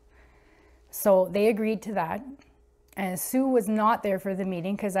not." So they agreed to that. And Sue was not there for the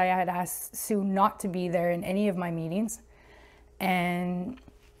meeting because I had asked Sue not to be there in any of my meetings. And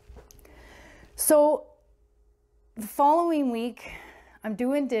so the following week, I'm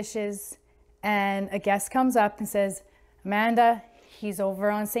doing dishes and a guest comes up and says, "Amanda, he's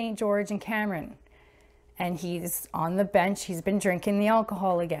over on St. George and Cameron and he's on the bench. He's been drinking the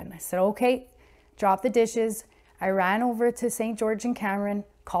alcohol again." I said, "Okay," dropped the dishes. I ran over to St. George and Cameron,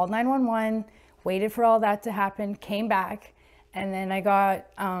 called 911, waited for all that to happen, came back, and then I got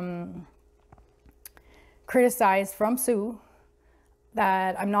criticized from Sue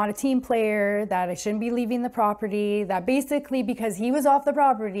that I'm not a team player, that I shouldn't be leaving the property, that basically because he was off the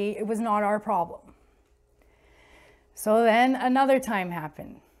property, it was not our problem. So then another time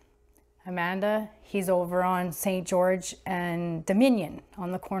happened. "Amanda, he's over on St. George and Dominion,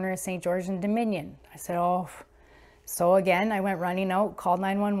 on the corner of St. George and Dominion." I said, "Oh." So again, I went running out, called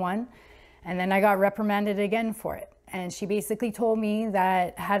 911, and then I got reprimanded again for it. And she basically told me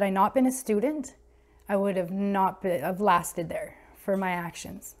that had I not been a student, I would have not have lasted there for my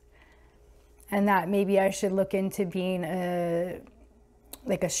actions. And that maybe I should look into being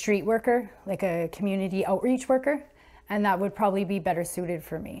like a street worker, like a community outreach worker, and that would probably be better suited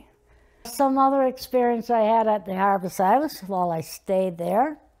for me. Some other experience I had at the Harvest House while I stayed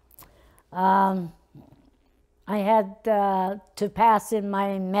there. I had to pass in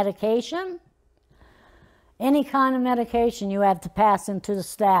my medication. Any kind of medication you have to pass into the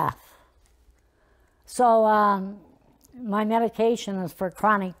staff. So my medication is for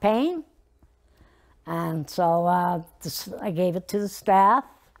chronic pain. And so I gave it to the staff.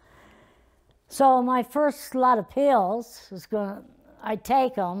 So my first lot of pills I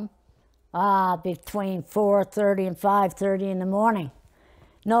take them between 4:30 and 5:30 in the morning.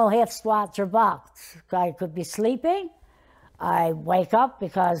 No hip squats or box. I could be sleeping. I wake up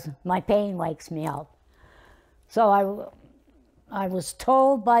because my pain wakes me up. So I was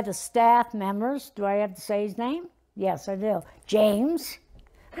told by the staff members, do I have to say his name? Yes, I do. James,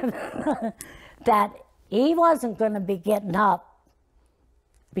 that he wasn't going to be getting up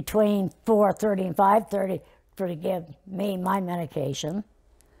between 4:30 and 5:30 to give me my medication.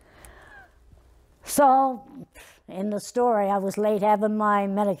 So, in the story, I was late having my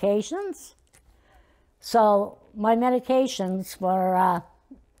medications. So, my medications were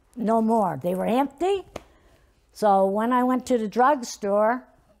no more. They were empty. So, when I went to the drugstore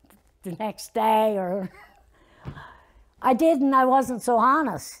the next day, I wasn't so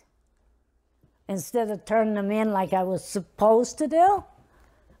honest. Instead of turning them in like I was supposed to do,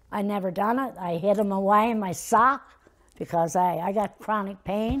 I never done it. I hid them away in my sock because I got chronic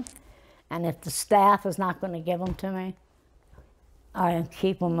pain. And if the staff is not going to give them to me, I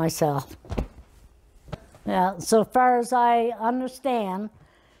keep them myself. Yeah, so far as I understand,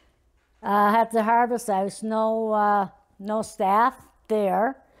 at the Harvest House, no staff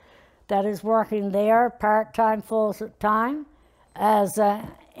there that is working there part-time, full-time, as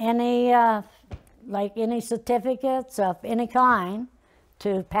any certificates of any kind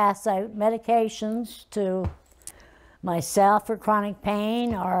to pass out medications to myself for chronic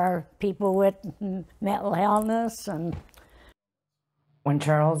pain or people with mental illness. And when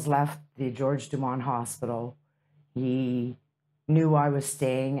Charles left the George Dumont Hospital, he knew I was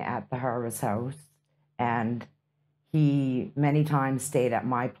staying at the Harvest House, and he many times stayed at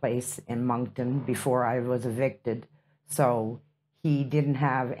my place in Moncton before I was evicted. So he didn't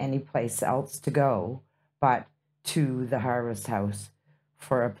have any place else to go but to the Harvest House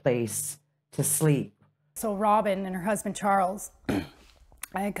for a place to sleep. So Robin and her husband Charles, I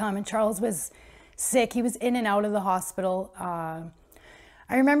had come and Charles was sick. He was in and out of the hospital.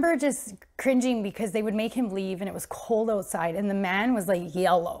 I remember just cringing because they would make him leave and it was cold outside and the man was like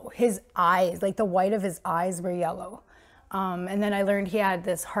yellow. His eyes, like the white of his eyes were yellow. And then I learned he had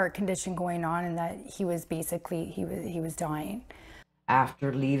this heart condition going on and that he was basically, he was dying.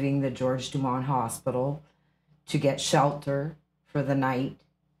 After leaving the George Dumont Hospital to get shelter for the night,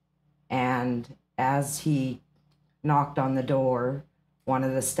 and as he knocked on the door, one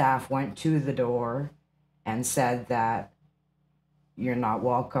of the staff went to the door and said that you're not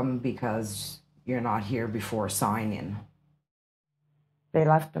welcome because you're not here before sign-in. They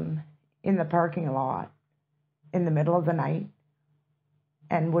left him in the parking lot in the middle of the night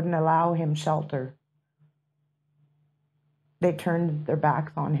and wouldn't allow him shelter. They turned their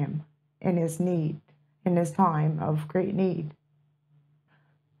backs on him in his need, in his time of great need.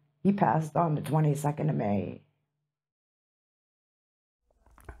 He passed on the 22nd of May.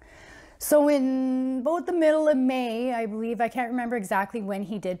 So in both the middle of May, I believe, I can't remember exactly when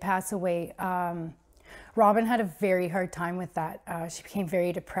he did pass away, Robin had a very hard time with that. She became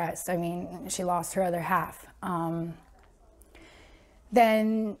very depressed. I mean, she lost her other half.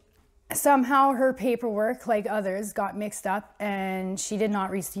 Then somehow her paperwork, like others, got mixed up and she did not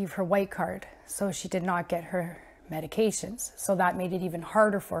receive her white card. So she did not get her medications. So that made it even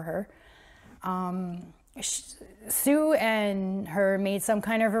harder for her. Sue and her made some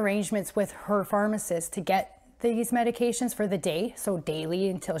kind of arrangements with her pharmacist to get these medications for the day, so daily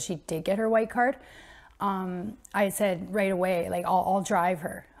until she did get her white card. I said right away, like, I'll drive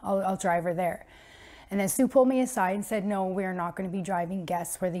her. I'll drive her there. And then Sue pulled me aside and said, no, we're not going to be driving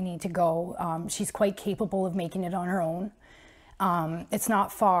guests where they need to go. She's quite capable of making it on her own. It's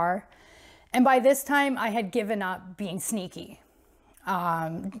not far. And by this time, I had given up being sneaky,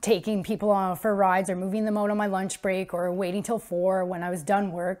 taking people on for rides or moving them out on my lunch break or waiting till 4 when I was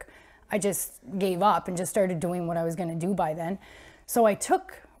done work. I just gave up and just started doing what I was going to do by then. So I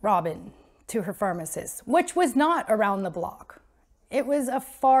took Robin to her pharmacist, which was not around the block. It was a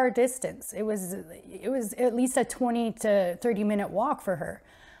far distance. It was at least a 20 to 30 minute walk for her.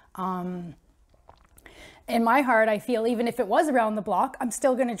 In my heart, I feel even if it was around the block, I'm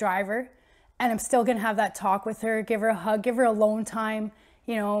still going to drive her. And I'm still gonna have that talk with her, give her a hug, give her alone time,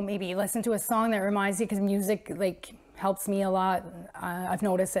 you know, maybe listen to a song that reminds you, because music like helps me a lot. I've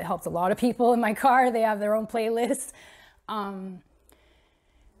noticed it helps a lot of people in my car. They have their own playlists.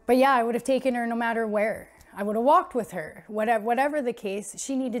 But yeah, I would have taken her no matter where. I would have walked with her. Whatever the case,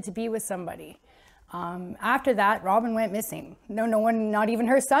 she needed to be with somebody. After that, Robin went missing. No one, not even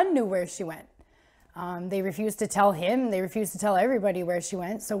her son, knew where she went. They refused to tell him. They refused to tell everybody where she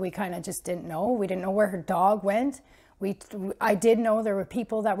went. So we kind of just didn't know. We didn't know where her dog went. I did know there were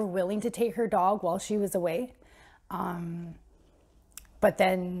people that were willing to take her dog while she was away. But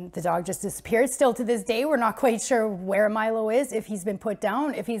then the dog just disappeared. Still to this day, we're not quite sure where Milo is, if he's been put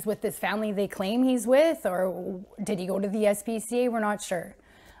down, if he's with this family they claim he's with, or did he go to the SPCA? We're not sure.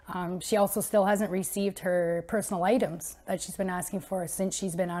 She also still hasn't received her personal items that she's been asking for since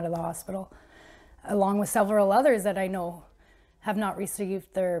she's been out of the hospital, along with several others that I know have not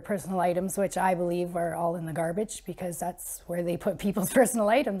received their personal items, which I believe are all in the garbage, because that's where they put people's personal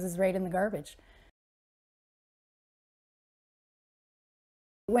items, is right in the garbage.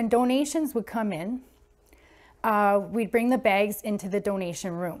 When donations would come in, we'd bring the bags into the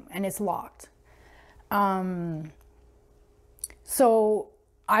donation room, and it's locked. So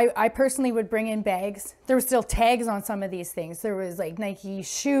I personally would bring in bags. There were still tags on some of these things. There was like Nike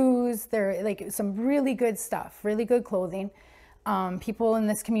shoes, there like some really good stuff, really good clothing. People in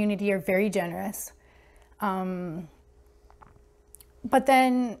this community are very generous. But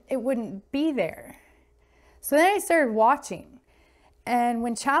then it wouldn't be there. So then I started watching. And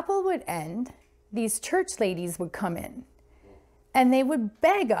when chapel would end, these church ladies would come in and they would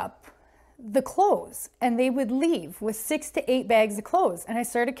bag up the clothes, and they would leave with 6 to 8 bags of clothes. And I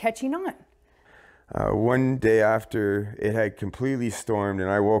started catching on. One day after it had completely stormed and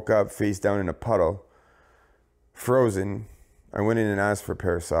I woke up face down in a puddle, frozen, I went in and asked for a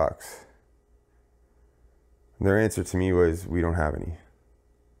pair of socks. Their answer to me was, "We don't have any."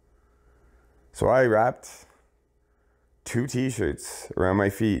 So I wrapped 2 t-shirts around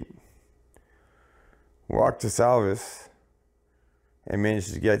my feet, walked to Salvis, and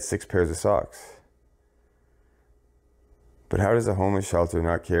managed to get 6 pairs of socks. But how does a homeless shelter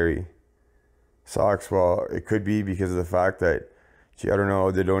not carry socks? Well, it could be because of the fact that, gee, I don't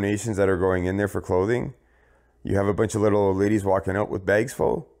know, the donations that are going in there for clothing, you have a bunch of little ladies walking out with bags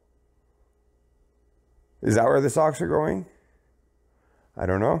full. Is that where the socks are going? I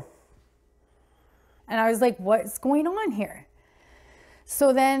don't know. And I was like, what's going on here?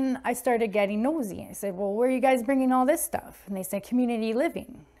 So then I started getting nosy. I said, well, where are you guys bringing all this stuff? And they said, community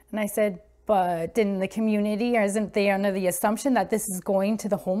living. And I said, but didn't the community, or isn't they under the assumption that this is going to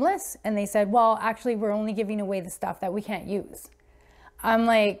the homeless? And they said, well, actually, we're only giving away the stuff that we can't use. I'm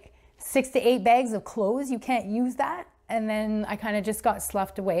like, 6 to 8 bags of clothes, you can't use that? And then I kind of just got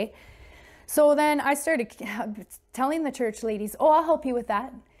sloughed away. So then I started telling the church ladies, oh, I'll help you with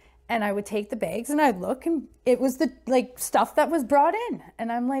that. And I would take the bags and I'd look, and it was the like stuff that was brought in.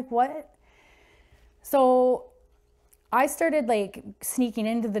 And I'm like, what? So I started like sneaking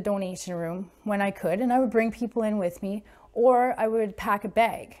into the donation room when I could, and I would bring people in with me, or I would pack a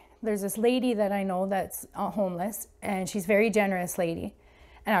bag. There's this lady that I know that's homeless, and she's a very generous lady.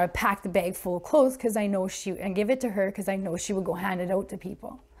 And I would pack the bag full of clothes because I know and give it to her because I know she would go hand it out to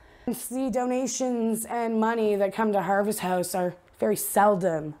people. The donations and money that come to Harvest House are very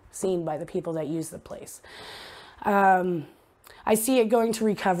seldom seen by the people that use the place. I see it going to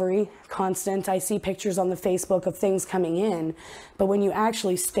recovery, constant. I see pictures on the Facebook of things coming in, but when you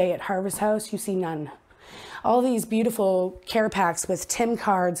actually stay at Harvest House, you see none. All these beautiful care packs with Tim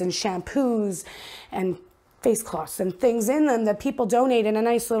cards and shampoos and face cloths and things in them that people donate in a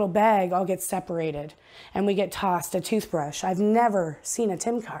nice little bag all get separated, and we get tossed a toothbrush. I've never seen a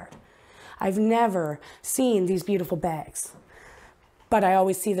Tim card. I've never seen these beautiful bags. But I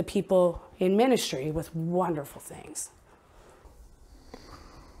always see the people in ministry with wonderful things.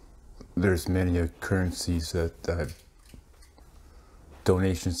 There's many occurrences that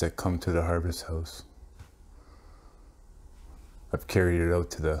donations that come to the Harvest House. I've carried it out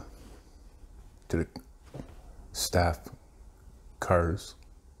to the staff cars.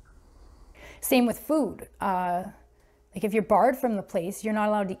 Same with food. Like if you're barred from the place, you're not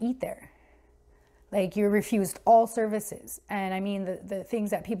allowed to eat there. Like you're refused all services. And I mean, the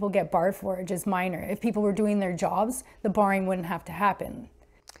things that people get barred for are just minor. If people were doing their jobs, the barring wouldn't have to happen.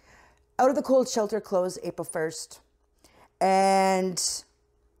 Out of the Cold shelter closed April 1st. And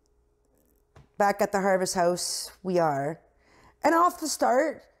back at the Harvest House, we are. And off the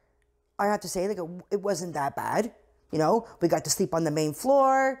start, I have to say, like, it wasn't that bad. You know, we got to sleep on the main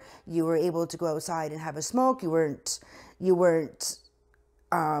floor. You were able to go outside and have a smoke. You weren't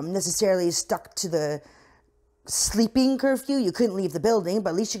necessarily stuck to the sleeping curfew. You couldn't leave the building,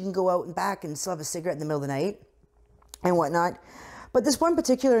 but at least you can go out and back and still have a cigarette in the middle of the night and whatnot. But this one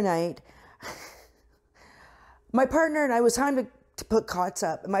particular night, my partner and I, was time to put cots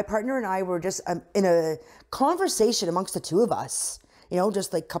up. And my partner and I were just in a conversation amongst the two of us, you know,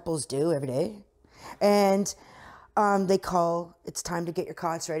 just like couples do every day. And they call, it's time to get your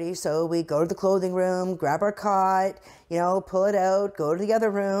cots ready. So we go to the clothing room, grab our cot, you know, pull it out, go to the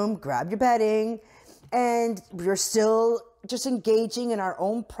other room, grab your bedding. And we're still just engaging in our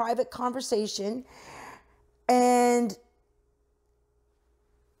own private conversation. And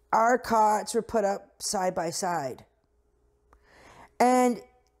our cots were put up side by side. And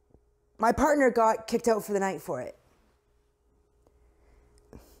my partner got kicked out for the night for it.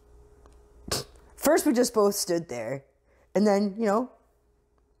 First, we just both stood there. And then, you know,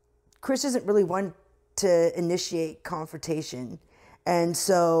 Chris isn't really one to initiate confrontation. And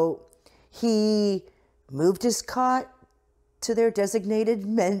so he moved his cot to their designated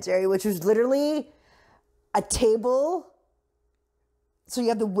men's area, which was literally a table. So you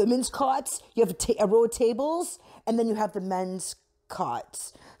have the women's cots, you have a row of tables, and then you have the men's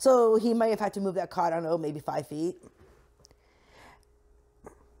cots. So he might have had to move that cot, I don't know, maybe 5 feet.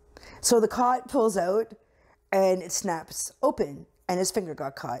 So the cot pulls out and it snaps open and his finger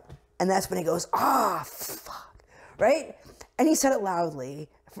got caught. And that's when he goes, ah, fuck, right? And he said it loudly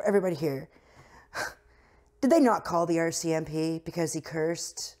for everybody here. Did they not call the RCMP because he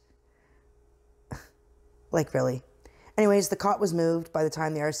cursed? Like, really? Anyways, the cot was moved by the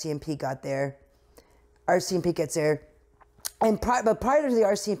time the RCMP got there. RCMP gets there. But prior to the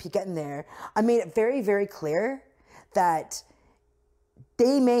RCMP getting there, I made it very, very clear that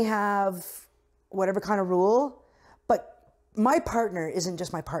they may have whatever kind of rule, but my partner isn't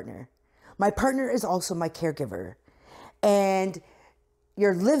just my partner. My partner is also my caregiver. And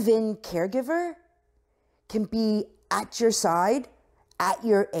your live-in caregiver can be at your side, at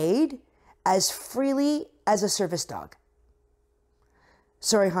your aid, as freely as a service dog.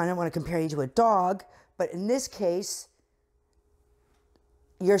 Sorry, hon, I don't want to compare you to a dog, but in this case,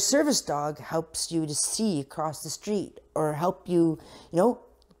 your service dog helps you to see across the street or help you, you know,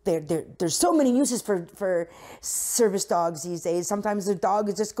 there's so many uses for service dogs these days. Sometimes the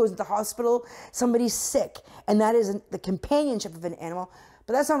dog just goes to the hospital, somebody's sick, and that isn't the companionship of an animal.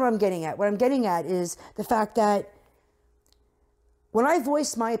 But that's not what I'm getting at. What I'm getting at is the fact that when I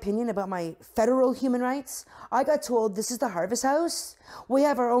voiced my opinion about my federal human rights, I got told this is the Harvest House. We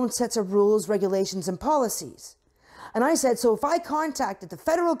have our own sets of rules, regulations, and policies. And I said, so if I contacted the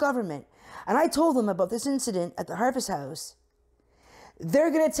federal government and I told them about this incident at the Harvest House,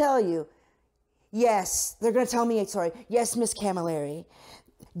 they're going to tell you, yes, they're going to tell me, sorry, yes, Miss Camilleri,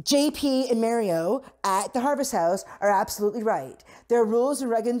 JP and Mario at the Harvest House are absolutely right. Their rules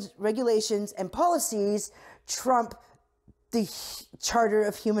and regulations and policies trump the Charter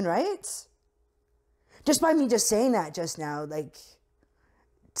of Human Rights. Just by me just saying that just now, like,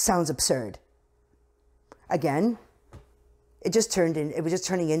 sounds absurd. Again, it was just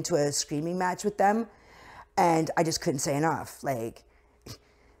turning into a screaming match with them, and I just couldn't say enough. Like,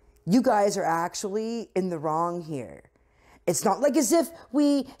 you guys are actually in the wrong here. It's not like as if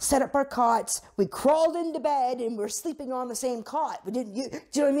we set up our cots, we crawled into bed, and we're sleeping on the same cot. Do you know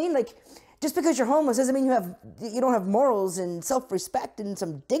what I mean? Like, just because you're homeless doesn't mean you don't have morals and self-respect and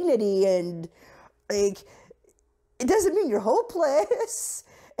some dignity, and like, it doesn't mean you're hopeless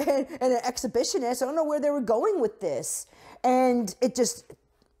and an exhibitionist. I don't know where they were going with this. And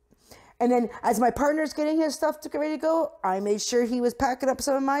then as my partner's getting his stuff ready to go, I made sure he was packing up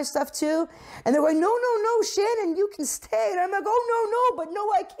some of my stuff too. And they're going, no, Shannon, you can stay. And I'm like, oh, no, but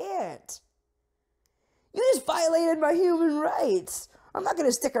no, I can't. You just violated my human rights. I'm not going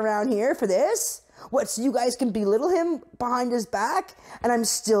to stick around here for this. What, so you guys can belittle him behind his back? And I'm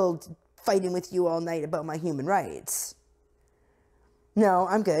still fighting with you all night about my human rights. No,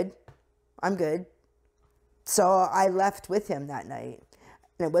 I'm good. So I left with him that night.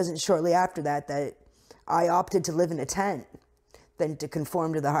 And it wasn't shortly after that that I opted to live in a tent than to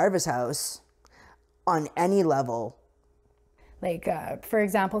conform to the Harvest House on any level. Like, for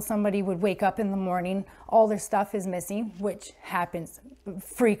example, somebody would wake up in the morning, all their stuff is missing, which happens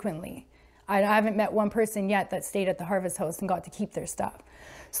frequently. I haven't met one person yet that stayed at the Harvest House and got to keep their stuff.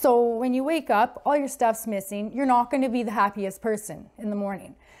 So when you wake up, all your stuff's missing, you're not going to be the happiest person in the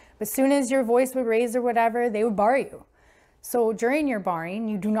morning. But as soon as your voice would raise or whatever, they would bar you. So during your barring,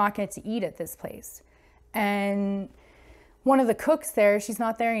 you do not get to eat at this place. And one of the cooks there, she's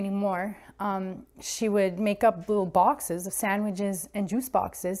not there anymore, she would make up little boxes of sandwiches and juice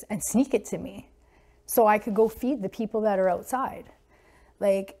boxes and sneak it to me so I could go feed the people that are outside.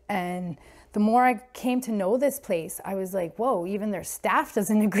 Like, and the more I came to know this place, I was like, whoa, even their staff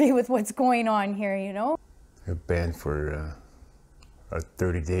doesn't agree with what's going on here, you know? I got banned for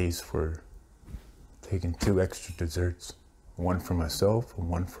 30 days for taking 2 extra desserts. One for myself and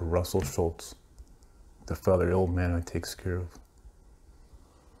one for Russell Schultz, the fellow old man I takes care of.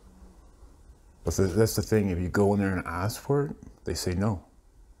 But that's the thing, if you go in there and ask for it, they say no.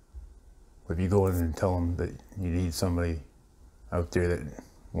 But if you go in and tell them that you need somebody out there that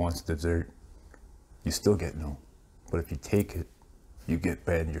wants dessert, you still get no. But if you take it, you get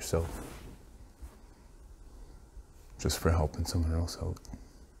banned yourself. Just for helping someone else out.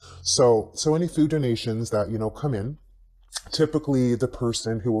 So any food donations that, come in, typically the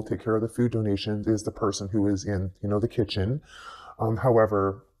person who will take care of the food donations is the person who is in, the kitchen.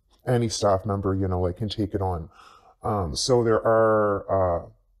 However, any staff member, can take it on. So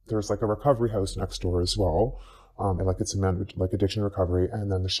there's like a recovery house next door as well. And like it's like addiction recovery.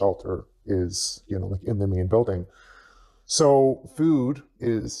 And then the shelter is, like in the main building. So food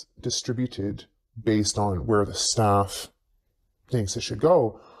is distributed based on where the staff thinks it should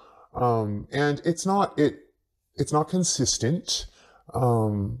go. And it's not consistent.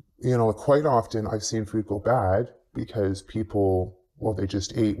 Quite often I've seen food go bad because people, they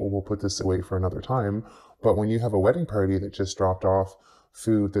just ate, we'll put this away for another time. But when you have a wedding party that just dropped off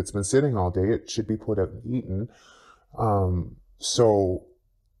food that's been sitting all day, it should be put out and eaten.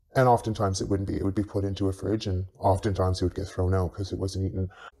 And oftentimes it wouldn't be. It would be put into a fridge, and oftentimes it would get thrown out because it wasn't eaten.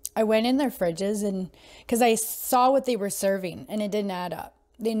 I went in their fridges and because I saw what they were serving and it didn't add up.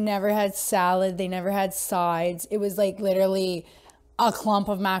 They never had salad. They never had sides. It was like literally a clump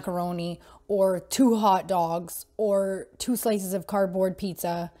of macaroni or 2 hot dogs or 2 slices of cardboard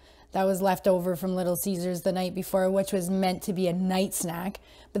pizza that was left over from Little Caesars the night before, which was meant to be a night snack,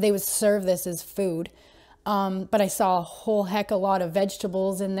 but they would serve this as food. But I saw a whole heck of a lot of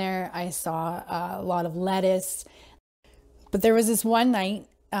vegetables in there. I saw a lot of lettuce. But there was this one night,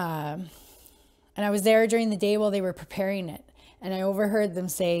 and I was there during the day while they were preparing it. And I overheard them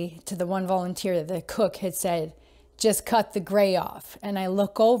say to the one volunteer that the cook had said, just cut the gray off. And I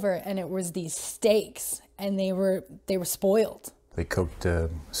look over and it was these steaks and they were spoiled. They cooked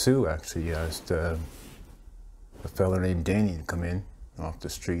Sue actually asked a fella named Danny to come in off the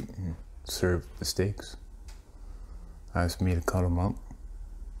street and serve the steaks. Asked me to cut them up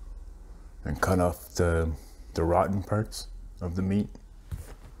and cut off the rotten parts of the meat.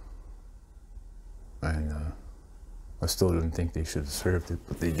 And I still didn't think they should have served it,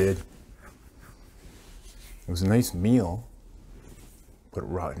 but they did. It was a nice meal, but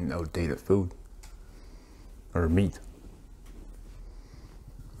rotten, outdated food. Or meat.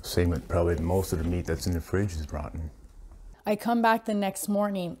 Same with probably most of the meat that's in the fridge is rotten. I come back the next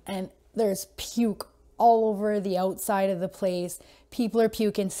morning and there's puke all over the outside of the place. People are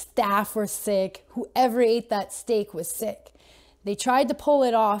puking, staff were sick, whoever ate that steak was sick. They tried to pull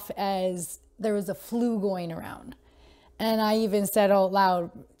it off as there was a flu going around. And I even said out loud,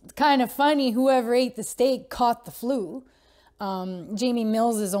 it's kind of funny, whoever ate the steak caught the flu. Jamie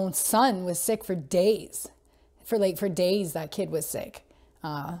Mills' own son was sick for days. For days, that kid was sick.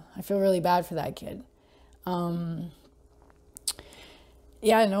 I feel really bad for that kid.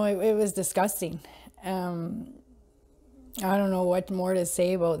 Yeah, no, it was disgusting. I don't know what more to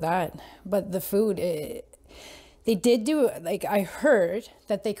say about that. But the food, they did do, I heard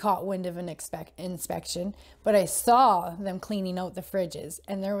that they caught wind of an inspection, but I saw them cleaning out the fridges,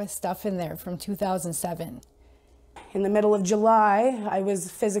 and there was stuff in there from 2007. In the middle of July, I was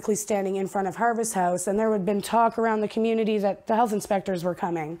physically standing in front of Harvest House, and there had been talk around the community that the health inspectors were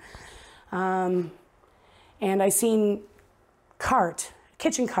coming. And I seen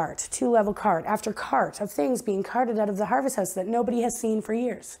kitchen cart, 2-level cart after cart of things being carted out of the Harvest House that nobody has seen for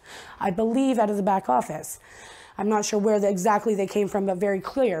years. I believe out of the back office. I'm not sure where exactly they came from, but very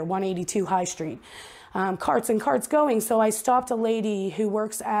clear, 182 High Street. Carts and carts going. So I stopped a lady who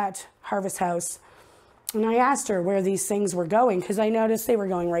works at Harvest House, and I asked her where these things were going because I noticed they were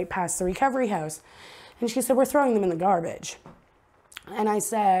going right past the recovery house. And she said, we're throwing them in the garbage. And I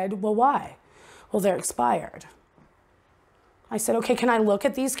said, well, why? Well, they're expired. I said, okay, can I look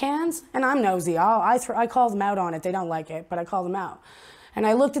at these cans? And I'm nosy. I call them out on it. They don't like it, but I call them out. And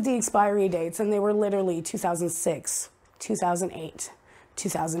I looked at the expiry dates, and they were literally 2006, 2008,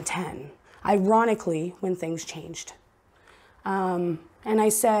 2010. Ironically, when things changed. And I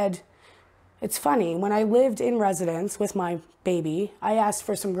said, it's funny, when I lived in residence with my baby, I asked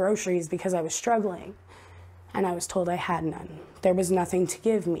for some groceries because I was struggling, and I was told I had none. There was nothing to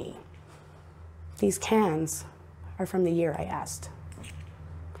give me. These cans are from the year I asked.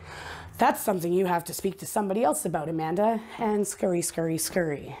 That's something you have to speak to somebody else about, Amanda. And scurry, scurry,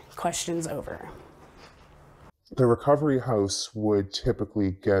 scurry. Questions over. The recovery house would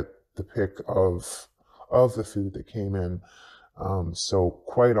typically get the pick of the food that came in. So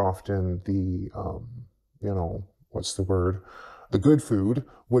quite often the, the good food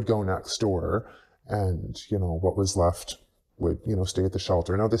would go next door, and, what was left would, stay at the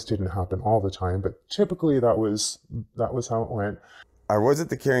shelter. Now, this didn't happen all the time, but typically that was how it went. I was at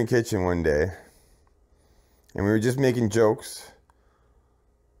the Caring Kitchen one day, and we were just making jokes,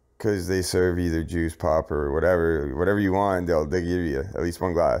 because they serve either juice, pop, or whatever you want, they give you at least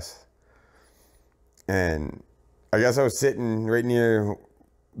one glass. And I guess I was sitting right near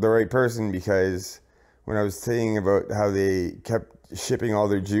the right person, because when I was saying about how they kept shipping all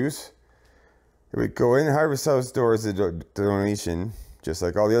their juice, it would go in Harvest House doors as a donation, just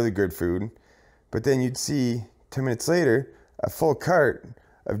like all the other good food. But then you'd see 10 minutes later a full cart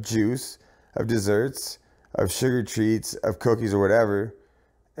of juice, of desserts, of sugar treats, of cookies or whatever,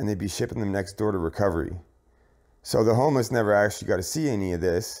 and they'd be shipping them next door to recovery. So the homeless never actually got to see any of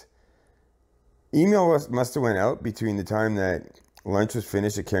this. Email must have went out between the time that lunch was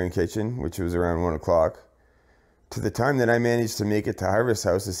finished at Caring Kitchen, which was around 1 o'clock, to the time that I managed to make it to Harvest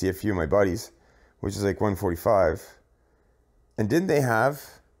House to see a few of my buddies, which is like 1:45. And didn't they have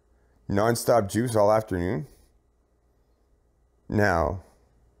non-stop juice all afternoon? Now,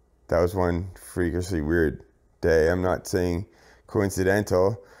 that was one freakishly weird day. I'm not saying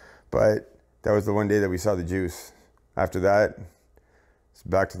coincidental, but that was the one day that we saw the juice. After that, it's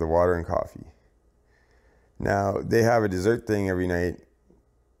back to the water and coffee. Now, they have a dessert thing every night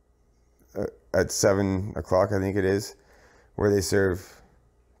at 7 o'clock, I think it is, where they serve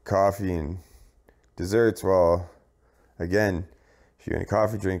coffee and desserts. Well, again, if you're a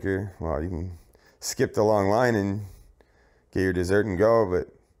coffee drinker, well, you can skip the long line and get your dessert and go, but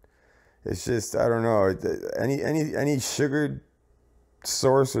it's just, I don't know, any sugared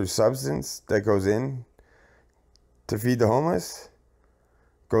source or substance that goes in to feed the homeless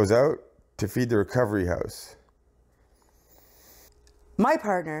goes out to feed the recovery house. My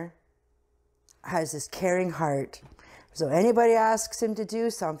partner has this caring heart. So anybody asks him to do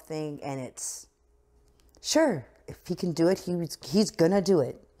something and it's, sure, if he can do it, he's gonna do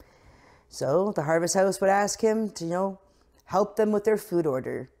it. So the Harvest House would ask him to, help them with their food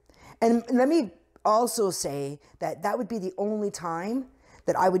order. And let me also say that that would be the only time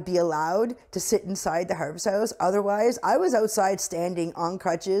that I would be allowed to sit inside the Harvest House. Otherwise, I was outside standing on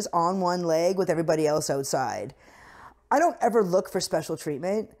crutches on one leg with everybody else outside. I don't ever look for special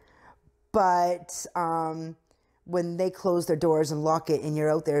treatment, but when they close their doors and lock it and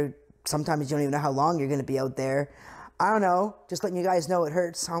you're out there, sometimes you don't even know how long you're going to be out there. I don't know, just letting you guys know it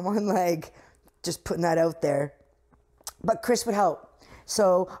hurts on one leg, just putting that out there. But Chris would help.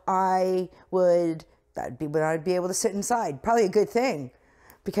 So that'd be when I'd be able to sit inside. Probably a good thing,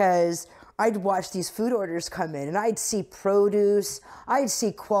 because I'd watch these food orders come in and I'd see produce, I'd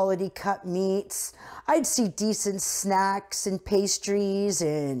see quality cut meats, I'd see decent snacks and pastries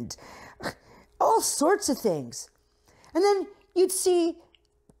and all sorts of things. And then you'd see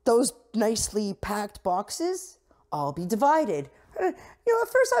those nicely packed boxes all be divided. At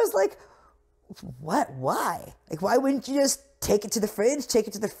first I was like, what, why? Like, why wouldn't you just take it to the fridge, take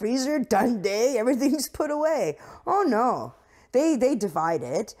it to the freezer, done day, everything's put away? Oh no, they divide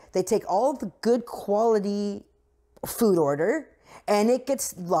it. They take all the good quality food order and it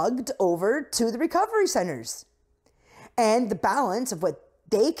gets lugged over to the recovery centers. And the balance of what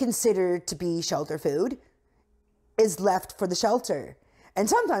they consider to be shelter food is left for the shelter. And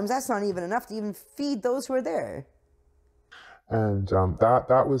sometimes that's not even enough to even feed those who are there. And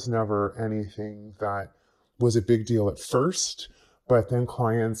that was never anything that was a big deal at first, but then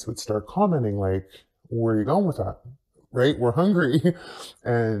clients would start commenting like, where are you going with that? Right? We're hungry.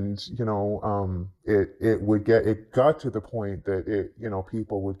 And, it got to the point that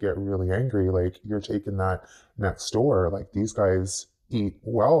people would get really angry. Like, you're taking that next door. Like, these guys eat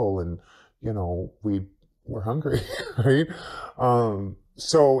well and, we're hungry. Right?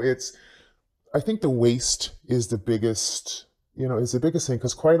 So I think the waste is the biggest thing,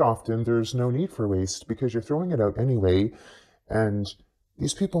 because quite often there's no need for waste because you're throwing it out anyway. And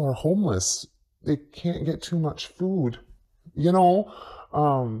these people are homeless. They can't get too much food, but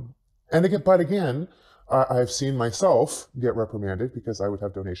again, I've seen myself get reprimanded because I would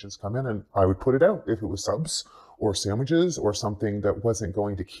have donations come in and I would put it out. If it was subs or sandwiches or something that wasn't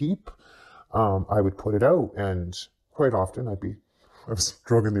going to keep, I would put it out. And quite often I was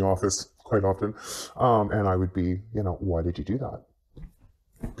drug in the office quite often. And I would be, why did you do that?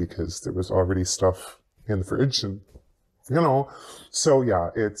 Because there was already stuff in the fridge and, so yeah,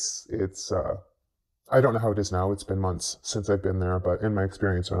 it's I don't know how it is now. It's been months since I've been there, but in my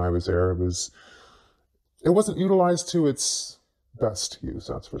experience when I was there, it wasn't utilized to its best use,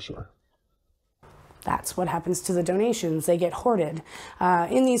 that's for sure. That's what happens to the donations. They get hoarded.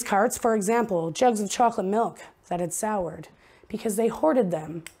 In these carts, for example, jugs of chocolate milk that had soured because they hoarded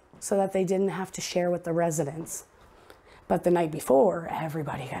them so that they didn't have to share with the residents. But the night before,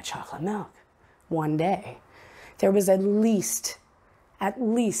 everybody got chocolate milk. One day. There was at least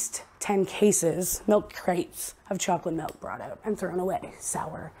 10 cases, milk crates of chocolate milk brought out and thrown away,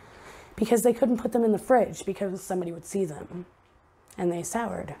 sour, because they couldn't put them in the fridge because somebody would see them and they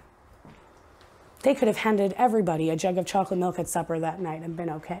soured. They could have handed everybody a jug of chocolate milk at supper that night and been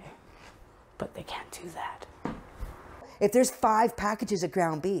okay. But they can't do that. If there's 5 packages of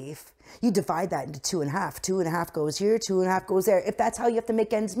ground beef, you divide that into 2.5. 2.5 goes here, 2.5 goes there, if that's how you have to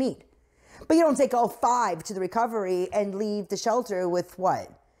make ends meet. But you don't take all 5 to the recovery and leave the shelter with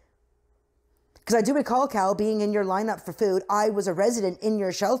what? Because I do recall, Cal, being in your lineup for food. I was a resident in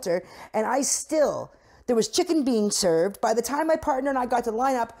your shelter, and there was chicken being served. By the time my partner and I got to the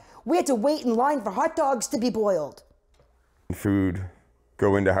lineup, we had to wait in line for hot dogs to be boiled. Food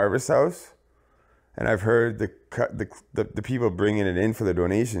go into Harvest House, and I've heard the people bringing it in for the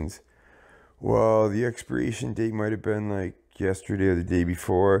donations. Well, the expiration date might have been like yesterday or the day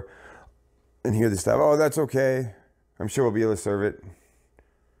before, and hear the staff, oh, that's okay. I'm sure we'll be able to serve it.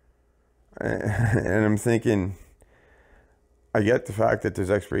 And I'm thinking, I get the fact that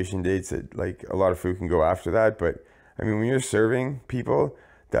there's expiration dates that like a lot of food can go after that, but I mean, when you're serving people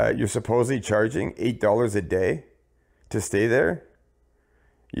that you're supposedly charging $8 a day to stay there,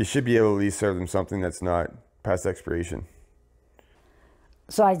 you should be able to at least serve them something that's not past expiration.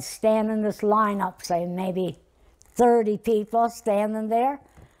 So I'd stand in this lineup, say maybe 30 people standing there,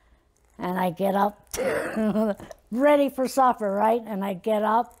 and I'd get up, ready for supper, right? And I'd get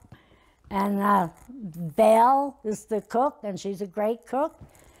up, and Val is the cook, and she's a great cook.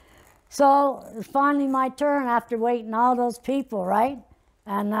 So it's finally my turn after waiting all those people, right?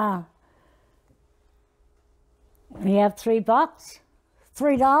 And we have $3,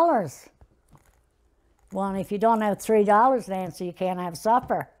 $3. Well, and if you don't have $3, Nancy, you can't have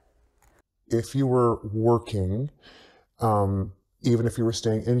supper. If you were working, even if you were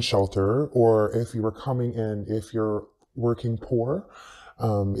staying in shelter, or if you were coming in, if you're working poor,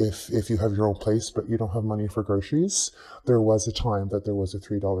 if you have your own place but you don't have money for groceries, there was a time that there was a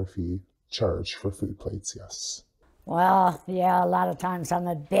 $3 fee charge for food plates, yes. Well, yeah, a lot of times I'm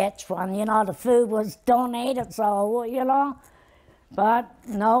a bitch when, the food was donated, so, But,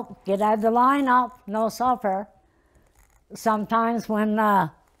 no, get out of the lineup, no supper. Sometimes when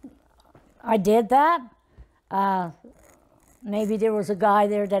I did that, maybe there was a guy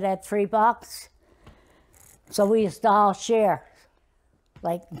there that had $3. So we used to all share.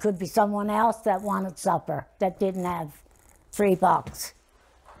 Like, it could be someone else that wanted supper that didn't have $3.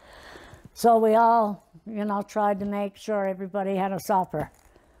 So we all, tried to make sure everybody had a supper.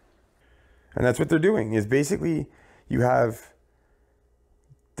 And that's what they're doing, is basically they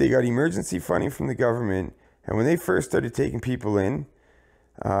got emergency funding from the government. And when they first started taking people in,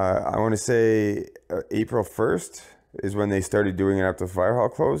 I want to say April 1st is when they started doing it after the fire hall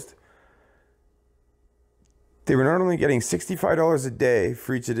closed. They were not only getting $65 a day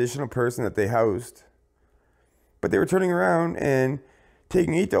for each additional person that they housed, but they were turning around and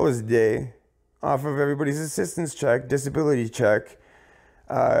taking $8 a day off of everybody's assistance check, disability check,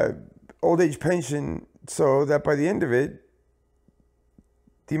 old age pension, so that by the end of it,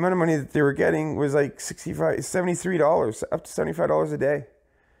 the amount of money that they were getting was like $73, up to $75 a day.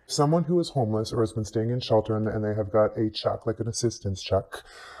 Someone who is homeless or has been staying in shelter and they have got a check, like an assistance check,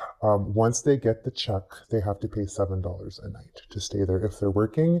 once they get the check, they have to pay $7 a night to stay there. If they're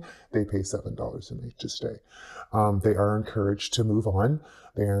working, they pay $7 a night to stay. They are encouraged to move on.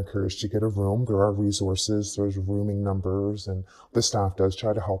 They are encouraged to get a room. There are resources, there's rooming numbers, and the staff does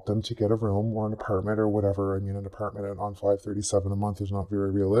try to help them to get a room or an apartment or whatever. I mean, an apartment on $537 a month is not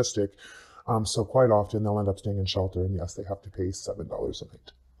very realistic. So quite often they'll end up staying in shelter, and yes, they have to pay $7 a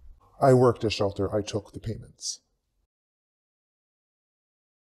night. I worked a shelter, I took the payments.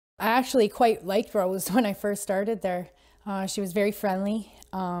 I actually quite liked Rose when I first started there. She was very friendly.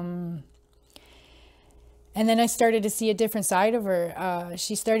 And then I started to see a different side of her.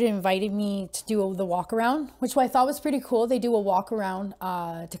 She started inviting me to do the walk around, which I thought was pretty cool. They do a walk around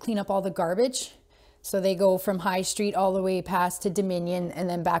to clean up all the garbage. So they go from High Street all the way past to Dominion and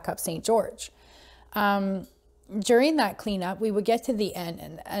then back up St. George. During that cleanup, we would get to the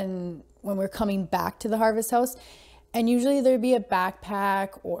end and when we're coming back to the Harvest House, and usually there'd be a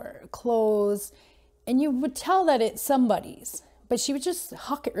backpack or clothes, and you would tell that it's somebody's, but she would just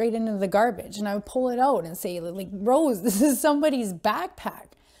huck it right into the garbage, and I would pull it out and say, like, Rose, this is somebody's backpack.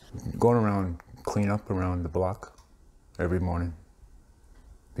 Going around, clean up around the block every morning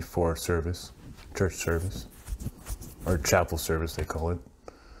before service, church service, or chapel service they call it.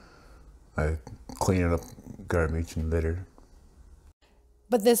 I clean it up, garbage and litter.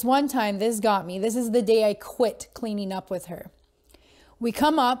 But this one time, this got me. This is the day I quit cleaning up with her. We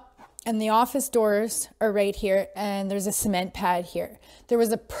come up and the office doors are right here and there's a cement pad here. There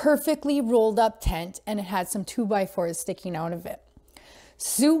was a perfectly rolled up tent and it had some 2x4s sticking out of it.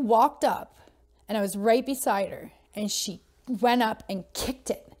 Sue walked up and I was right beside her and she went up and kicked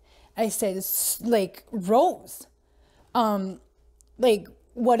it. I said, like, Rose, like,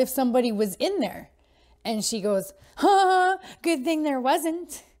 what if somebody was in there? And she goes, good thing there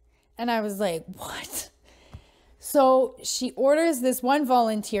wasn't. And I was like, what? So she orders this one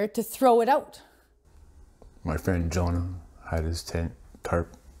volunteer to throw it out. My friend Jonah had his tent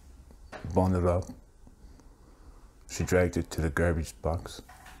tarp bundled up. She dragged it to the garbage box.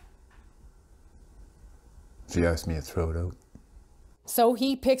 She asked me to throw it out. So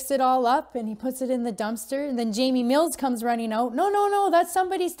he picks it all up and he puts it in the dumpster. And then Jamie Mills comes running out. No, that's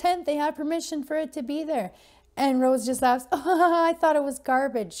somebody's tent. They had permission for it to be there. And Rose just laughs, I thought it was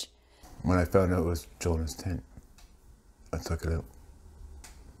garbage. When I found out it was Jonah's tent, I took it out,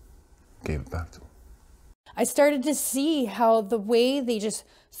 gave it back to him. I started to see how the way they just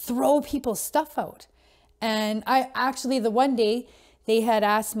throw people's stuff out. And I actually, the one day, they had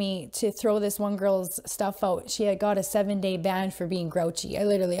asked me to throw this one girl's stuff out. She had got a 7-day ban for being grouchy.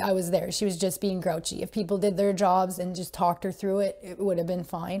 I was there. She was just being grouchy. If people did their jobs and just talked her through it, it would have been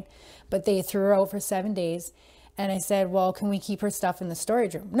fine. But they threw her out for 7 days. And I said, well, can we keep her stuff in the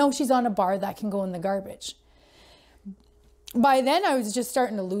storage room? No, she's on a bar that can go in the garbage. By then, I was just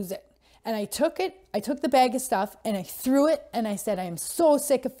starting to lose it. And I took the bag of stuff and I threw it. And I said, I am so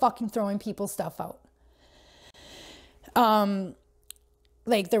sick of fucking throwing people's stuff out.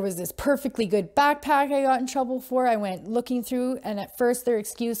 Like, there was this perfectly good backpack I got in trouble for. I went looking through, and at first their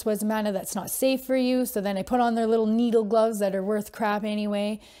excuse was, Amanda, that's not safe for you. So then I put on their little needle gloves that are worth crap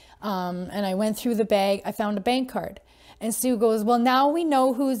anyway. And I went through the bag. I found a bank card. And Sue goes, well, now we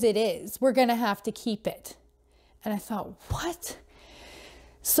know whose it is. We're going to have to keep it. And I thought, what?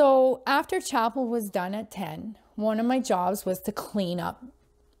 So after chapel was done at 10, one of my jobs was to clean up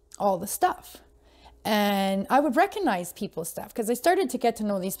all the stuff. And I would recognize people's stuff because I started to get to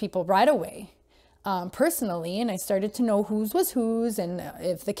know these people right away, personally. And I started to know whose was whose. And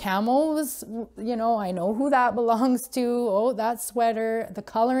if the camo was, I know who that belongs to. Oh, that sweater, the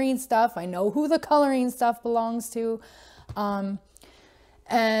coloring stuff. I know who the coloring stuff belongs to. And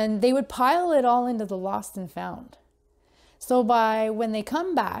they would pile it all into the lost and found. So when they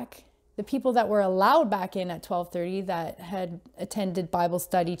come back, the people that were allowed back in at 12:30 that had attended Bible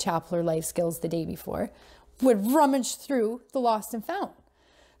study, chapel, or life skills the day before would rummage through the lost and found.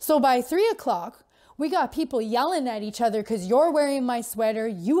 So by 3 o'clock, we got people yelling at each other because you're wearing my sweater,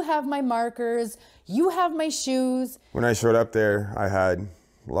 you have my markers, you have my shoes. When I showed up there, I had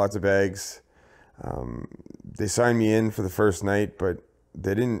lots of bags. They signed me in for the first night, but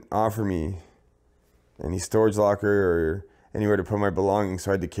they didn't offer me any storage locker or anywhere to put my belongings,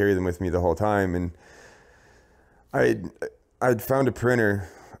 so I had to carry them with me the whole time. And I'd found a printer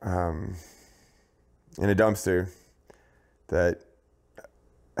in a dumpster that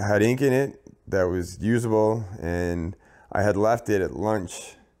had ink in it that was usable, and I had left it at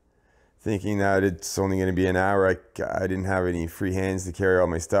lunch thinking that it's only going to be an hour. I didn't have any free hands to carry all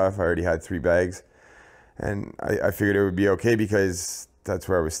my stuff. I already had 3 bags, and I figured it would be okay because that's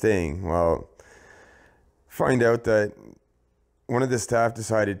where I was staying. Well, find out that one of the staff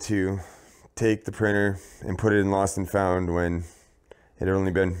decided to take the printer and put it in lost and found when it had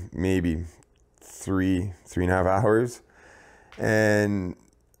only been maybe 3.5 hours. And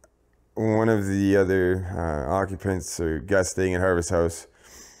one of the other occupants or guests staying at Harvest House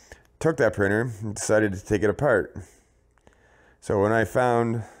took that printer and decided to take it apart. So when I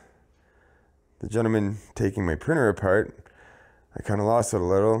found the gentleman taking my printer apart, I kind of lost it a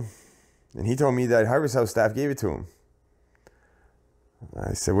little. And he told me that Harvest House staff gave it to him.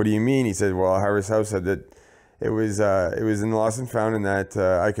 I said, what do you mean? He said, well, Harvest House said that it was in the lost and found and that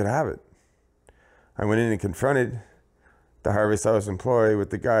I could have it. I went in and confronted the Harvest House employee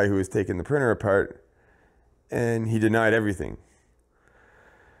with the guy who was taking the printer apart, and he denied everything.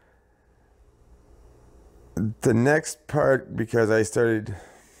 The next part, because I started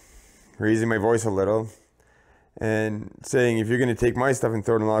raising my voice a little and saying, if you're going to take my stuff and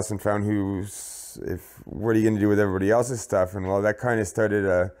throw it in lost and found, what are you going to do with everybody else's stuff? And well, that kind of started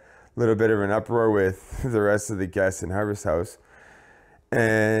a little bit of an uproar with the rest of the guests in Harvest House.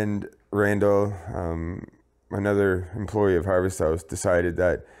 And Randall, another employee of Harvest House, decided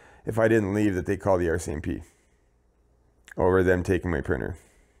that if I didn't leave, that they'd call the RCMP over them taking my printer.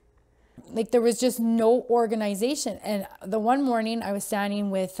 Like, there was just no organization. And the one morning I was standing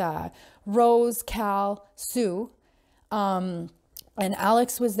with Rose, Cal, Sue, and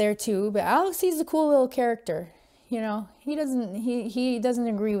Alex was there too. But Alex, he's a cool little character. He doesn't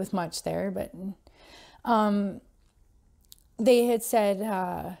agree with much there. But they had said,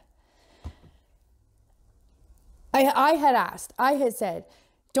 I had said,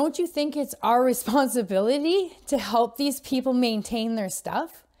 don't you think it's our responsibility to help these people maintain their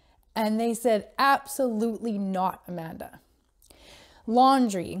stuff? And they said, absolutely not, Amanda.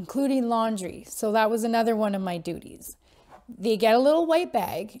 Laundry, including laundry. So that was another one of my duties. They get a little white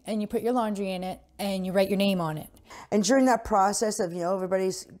bag and you put your laundry in it and you write your name on it. And during that process of,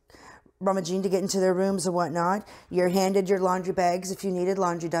 everybody's rummaging to get into their rooms and whatnot, you're handed your laundry bags if you needed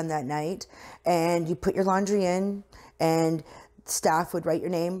laundry done that night, and you put your laundry in, and staff would write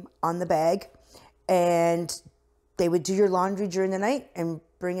your name on the bag, and they would do your laundry during the night and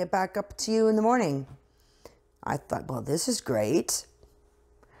bring it back up to you in the morning. I thought, well, this is great.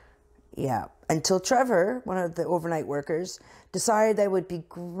 Yeah, until Trevor, one of the overnight workers, decided that it would be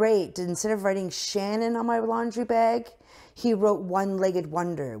great. Instead of writing Shannon on my laundry bag, he wrote One-Legged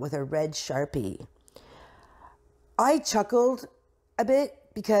Wonder with a red Sharpie. I chuckled a bit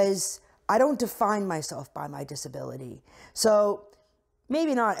because I don't define myself by my disability. So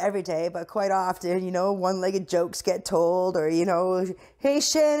maybe not every day, but quite often, one-legged jokes get told, or, hey,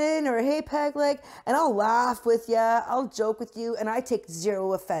 Shannon, or hey, Pegleg, and I'll laugh with you, I'll joke with you, and I take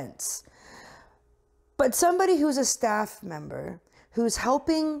zero offense. But somebody who's a staff member, who's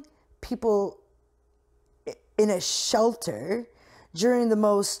helping people in a shelter during the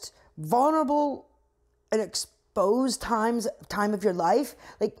most vulnerable and exposed time of your life,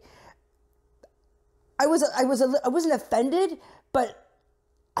 like, I wasn't offended, but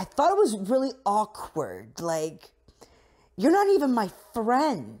I thought it was really awkward. Like, you're not even my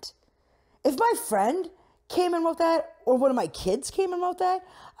friend. If my friend came and wrote that, or one of my kids came and wrote that,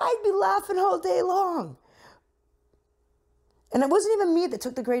 I'd be laughing all day long. And it wasn't even me that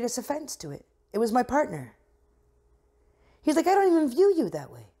took the greatest offense to it. It was my partner. He's like, I don't even view you that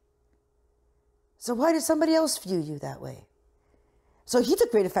way. So why does somebody else view you that way? So he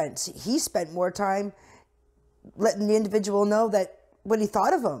took great offense. He spent more time letting the individual know that what he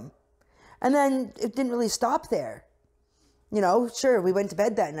thought of him. And then it didn't really stop there. Sure, we went to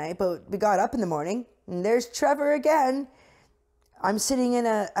bed that night, but we got up in the morning and there's Trevor again. I'm sitting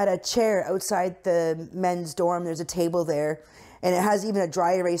at a chair outside the men's dorm. There's a table there, and it has even a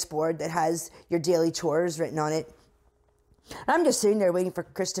dry erase board that has your daily chores written on it. I'm just sitting there waiting for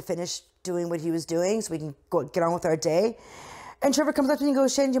Chris to finish doing what he was doing so we can get on with our day. And Trevor comes up to me and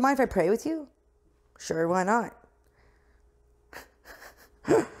goes, Shannon, do you mind if I pray with you? Sure, why not?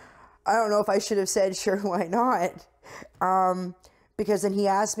 I don't know if I should have said, sure, why not? Because then he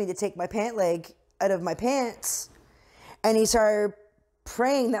asked me to take my pant leg out of my pants, and he started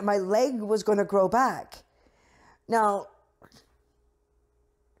praying that my leg was going to grow back. Now,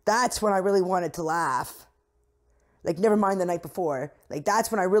 that's when I really wanted to laugh. Like, never mind the night before. Like,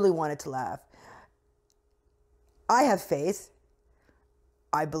 that's when I really wanted to laugh. I have faith.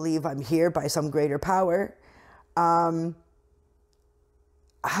 I believe I'm here by some greater power.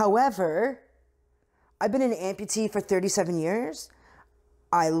 However, I've been an amputee for 37 years.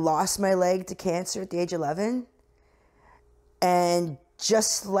 I lost my leg to cancer at the age of 11. And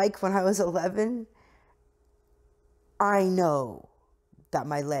just like when I was 11, I know that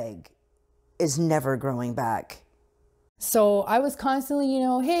my leg is never growing back. So I was constantly,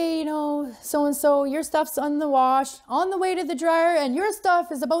 hey, so-and-so, your stuff's on the wash, on the way to the dryer, and your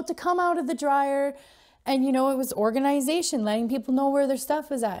stuff is about to come out of the dryer. And, it was organization, letting people know where their stuff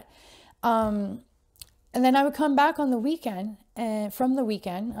was at. And then I would come back on the weekend, from the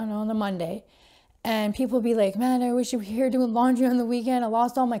weekend, on the Monday, and people would be like, man, I wish you were here doing laundry on the weekend. I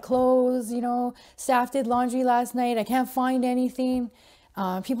lost all my clothes, staff did laundry last night. I can't find anything.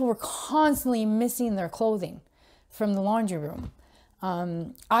 People were constantly missing their clothing from the laundry room.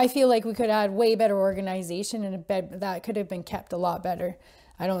 I feel like we could have had way better organization, and that could have been kept a lot better.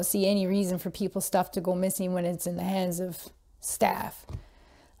 I don't see any reason for people's stuff to go missing when it's in the hands of staff.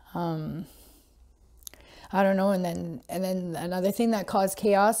 I don't know. And then another thing that caused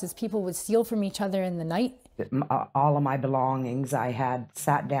chaos is people would steal from each other in the night. All of my belongings, I had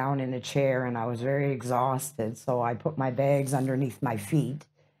sat down in a chair and I was very exhausted. So I put my bags underneath my feet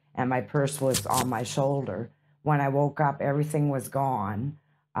and my purse was on my shoulder. When I woke up, everything was gone.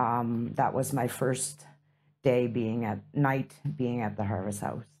 That was my first day being at the Harvest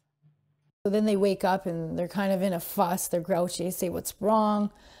House. So then they wake up and they're kind of in a fuss. They're grouchy. They say, what's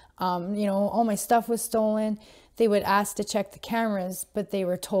wrong? All my stuff was stolen. They would ask to check the cameras, but they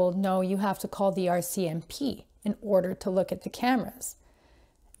were told, no, you have to call the RCMP in order to look at the cameras.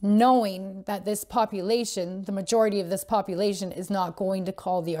 Knowing that this population, the majority of this population, is not going to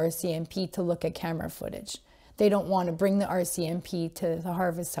call the RCMP to look at camera footage. They don't want to bring the RCMP to the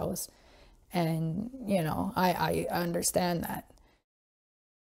Harvest House. And, I understand that.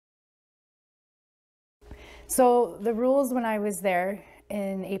 So the rules when I was there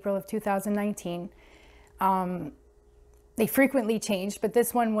in April of 2019, they frequently changed, but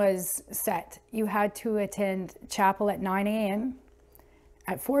this one was set. You had to attend chapel at 9 a.m.,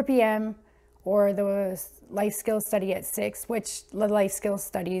 at 4 p.m., or the life skills study at 6, which the life skills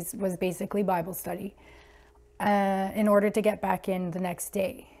studies was basically Bible study, in order to get back in the next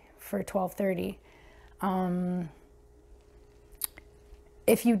day for 12:30.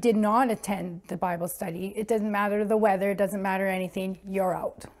 If you did not attend the Bible study, it doesn't matter the weather, it doesn't matter anything, you're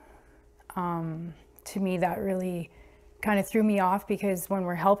out. To me, that really kind of threw me off, because when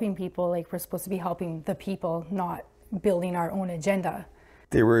we're helping people, like, we're supposed to be helping the people, not building our own agenda.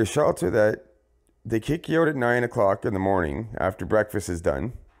 They were a shelter that they kick you out at 9 o'clock in the morning after breakfast is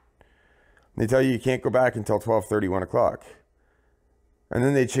done. They tell you can't go back until 12:30, 1 o'clock. And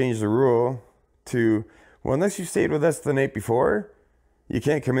then they change the rule to, well, unless you stayed with us the night before, you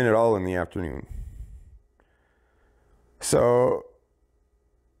can't come in at all in the afternoon. So,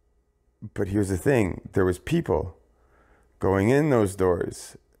 but here's the thing. There was people going in those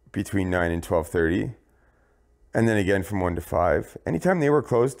doors between 9 and 12:30, and then again from 1 to 5. Anytime they were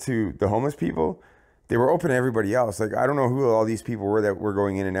closed to the homeless people, they were open to everybody else. Like, I don't know who all these people were that were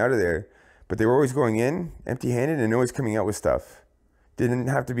going in and out of there, but they were always going in empty-handed and always coming out with stuff. Didn't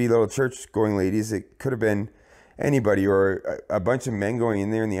have to be little church-going ladies. It could have been anybody, or a bunch of men going in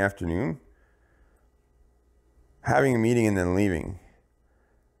there in the afternoon, having a meeting and then leaving,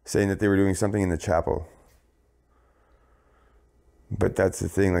 saying that they were doing something in the chapel. But that's the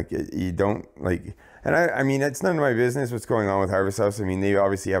thing, like, you don't, like, and I mean, it's none of my business what's going on with Harvest House. I mean, they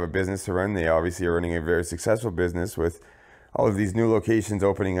obviously have a business to run. They obviously are running a very successful business with all of these new locations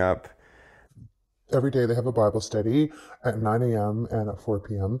opening up. Every day they have a Bible study at 9 a.m. and at 4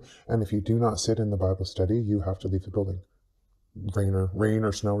 p.m. And if you do not sit in the Bible study, you have to leave the building. Rain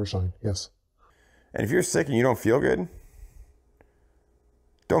or snow or shine, yes. And if you're sick and you don't feel good,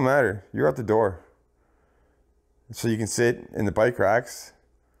 don't matter. You're out the door. So you can sit in the bike racks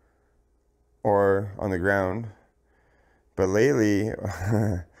or on the ground. But lately,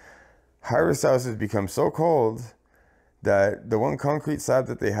 Harvest House has become so cold that the one concrete slab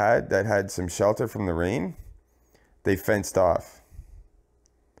that they had that had some shelter from the rain, they fenced off.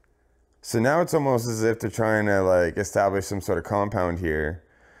 So now it's almost as if they're trying to, like, establish some sort of compound here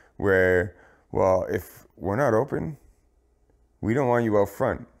where, well, if we're not open, we don't want you out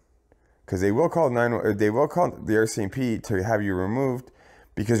front. Because they will call the RCMP to have you removed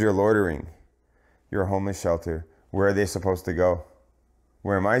because you're loitering. You're a homeless shelter. Where are they supposed to go?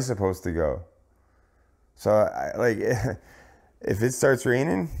 Where am I supposed to go? So, if it starts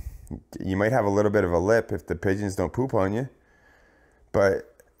raining, you might have a little bit of a lip if the pigeons don't poop on you.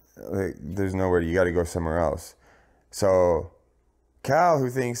 But, like, there's nowhere. You got to go somewhere else. So, Cal, who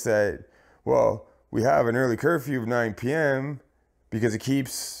thinks that, well, we have an early curfew of 9 p.m. because it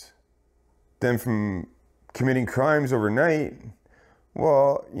keeps them from committing crimes overnight.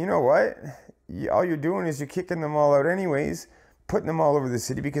 Well, you know what? All you're doing is you're kicking them all out anyways, putting them all over the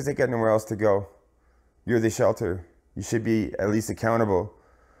city because they got nowhere else to go. You're the shelter. You should be at least accountable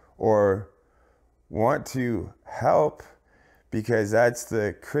or want to help because that's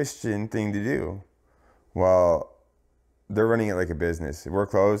the Christian thing to do. Well, they're running it like a business. If we're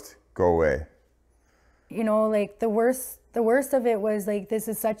closed, go away. You know, like, the worst of it was, like, this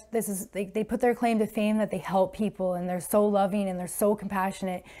is like, they put their claim to fame that they help people and they're so loving and they're so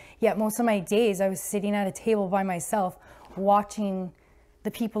compassionate. Yet most of my days I was sitting at a table by myself watching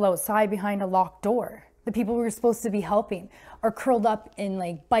the people outside behind a locked door. The people we were supposed to be helping are curled up in,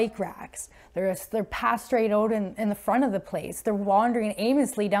 like, bike racks. They're passed straight out in the front of the place. They're wandering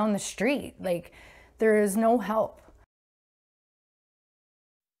aimlessly down the street. Like, there is no help.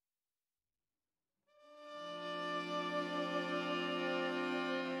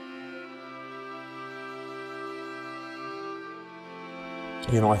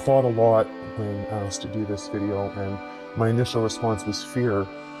 You know, I thought a lot when asked to do this video, and my initial response was fear,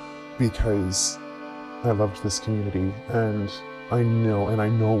 because I loved this community, and I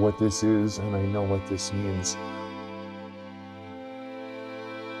know what this is, and I know what this means.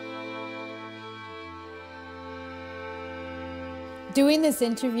 Doing this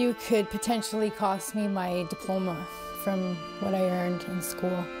interview could potentially cost me my diploma from what I earned in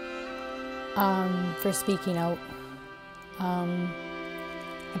school for speaking out.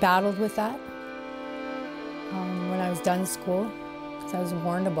 I battled with that when I was done school, because I was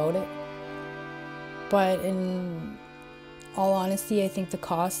warned about it. But in all honesty, I think the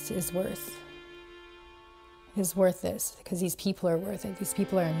cost is worth this, because these people are worth it. These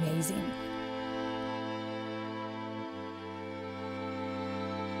people are amazing.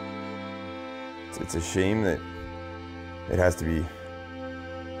 It's a shame that it has to be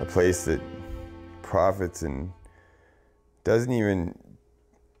a place that profits and doesn't even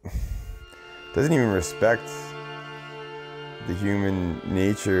respect the human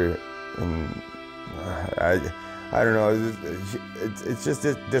nature, and I don't know. It's just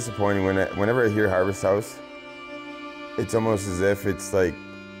disappointing whenever I hear Harvest House. It's almost as if it's like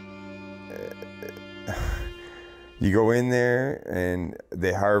you go in there and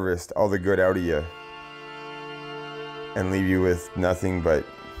they harvest all the good out of you and leave you with nothing but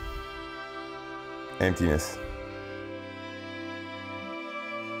emptiness.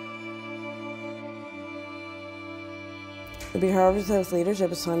 It'd be Harvest House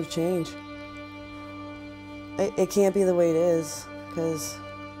leadership. It's time to change. It can't be the way it is, because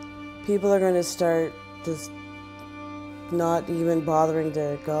people are going to start just not even bothering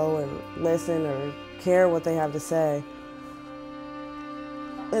to go and listen or care what they have to say.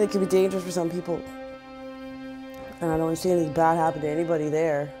 And it can be dangerous for some people. And I don't see anything bad happen to anybody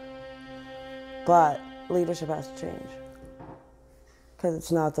there. But leadership has to change. Because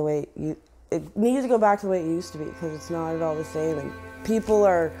it's not the way it needs to go back to the way it used to be, because it's not at all the same. And people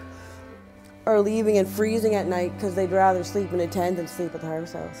are leaving and freezing at night because they'd rather sleep in a tent than sleep at the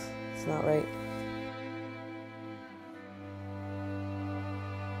Harvest House. It's not right.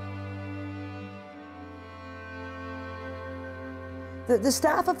 The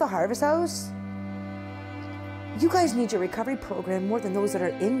staff of the Harvest House, you guys need your recovery program more than those that are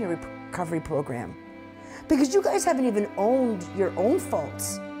in your recovery program. Because you guys haven't even owned your own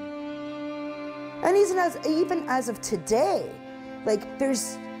faults. And even as of today, like,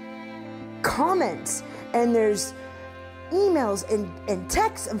 there's comments and there's emails and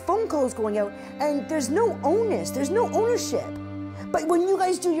texts and phone calls going out, and there's no onus, there's no ownership. But when you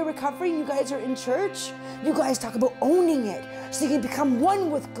guys do your recovery and you guys are in church, you guys talk about owning it so you can become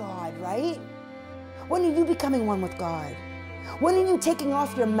one with God, right? When are you becoming one with God? When are you taking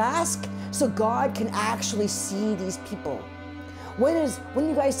off your mask so God can actually see these people? When are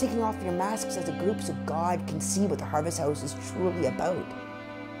you guys taking off your masks as a group so God can see what the Harvest House is truly about?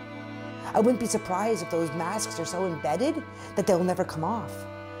 I wouldn't be surprised if those masks are so embedded that they'll never come off.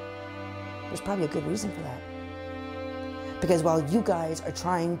 There's probably a good reason for that. Because while you guys are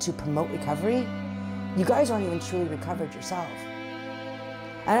trying to promote recovery, you guys aren't even truly recovered yourself.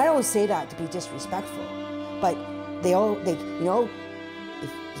 And I don't say that to be disrespectful, but if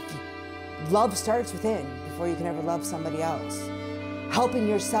love starts within before you can ever love somebody else. Helping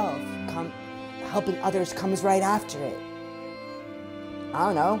yourself, helping others comes right after it. I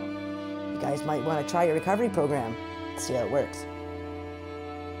don't know. You guys might want to try your recovery program, see how it works.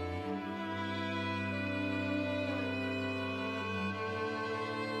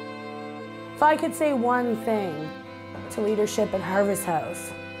 If I could say one thing to leadership at Harvest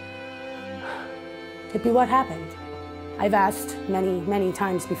House, it'd be what happened. I've asked many, many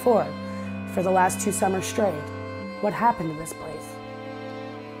times before, for the last 2 summers straight, what happened to this place?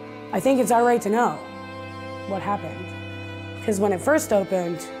 I think it's our right to know what happened. Because when it first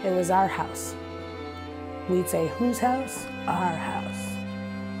opened, it was our house. We'd say, whose house? Our house.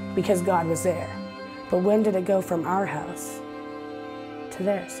 Because God was there. But when did it go from our house to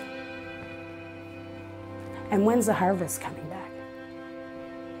theirs? And when's the harvest coming back?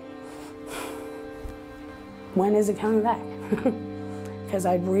 When is it coming back? Because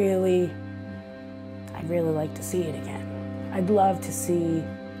I'd really like to see it again. I'd love to see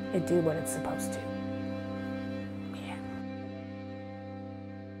it do what it's supposed to. Yeah.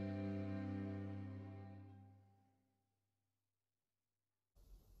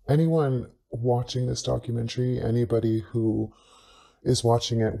 Anyone watching this documentary, anybody who is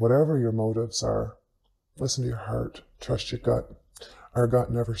watching it, whatever your motives are, listen to your heart, trust your gut. Our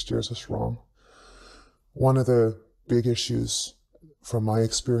gut never steers us wrong. One of the big issues from my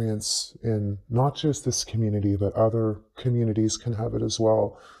experience in not just this community, but other communities can have it as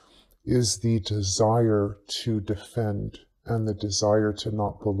well, is the desire to defend and the desire to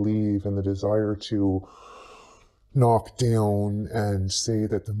not believe and the desire to knock down and say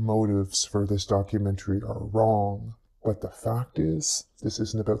that the motives for this documentary are wrong. But the fact is, this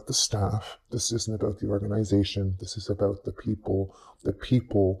isn't about the staff, this isn't about the organization, this is about the people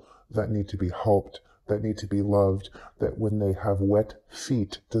that need to be helped, that need to be loved, that when they have wet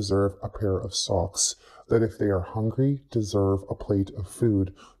feet deserve a pair of socks, that if they are hungry deserve a plate of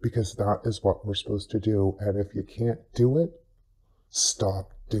food, because that is what we're supposed to do. And if you can't do it,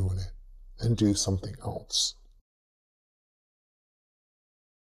 stop doing it and do something else.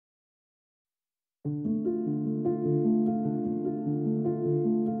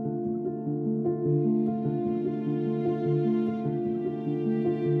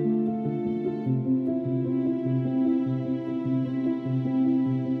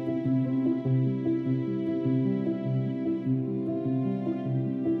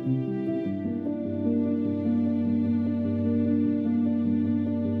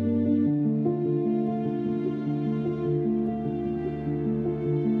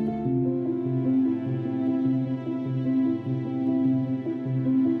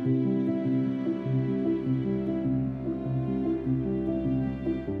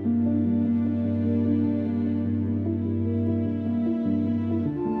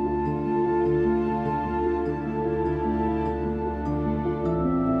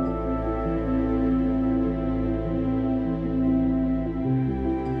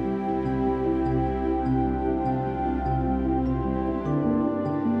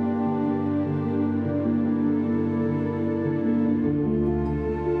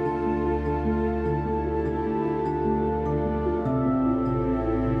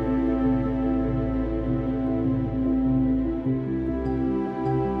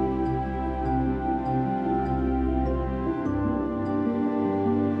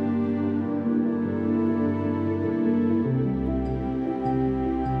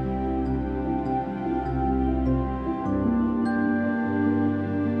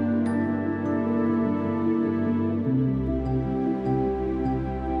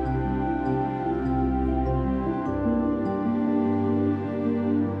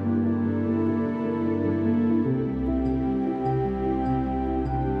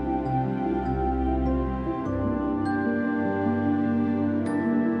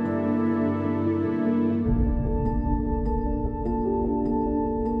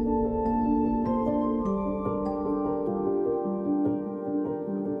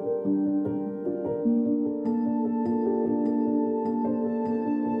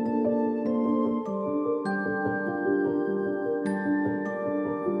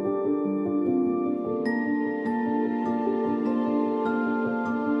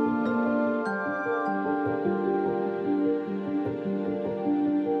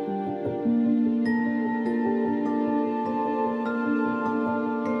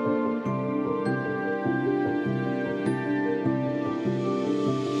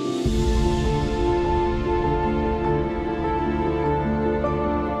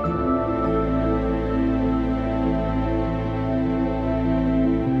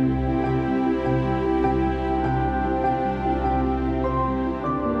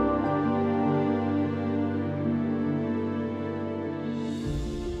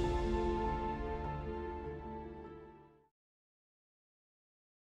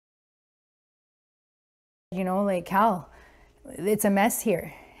 You know, like, Cal, it's a mess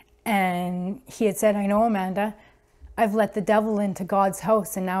here. And he had said, I know, Amanda, I've let the devil into God's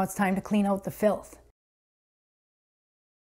house and now it's time to clean out the filth.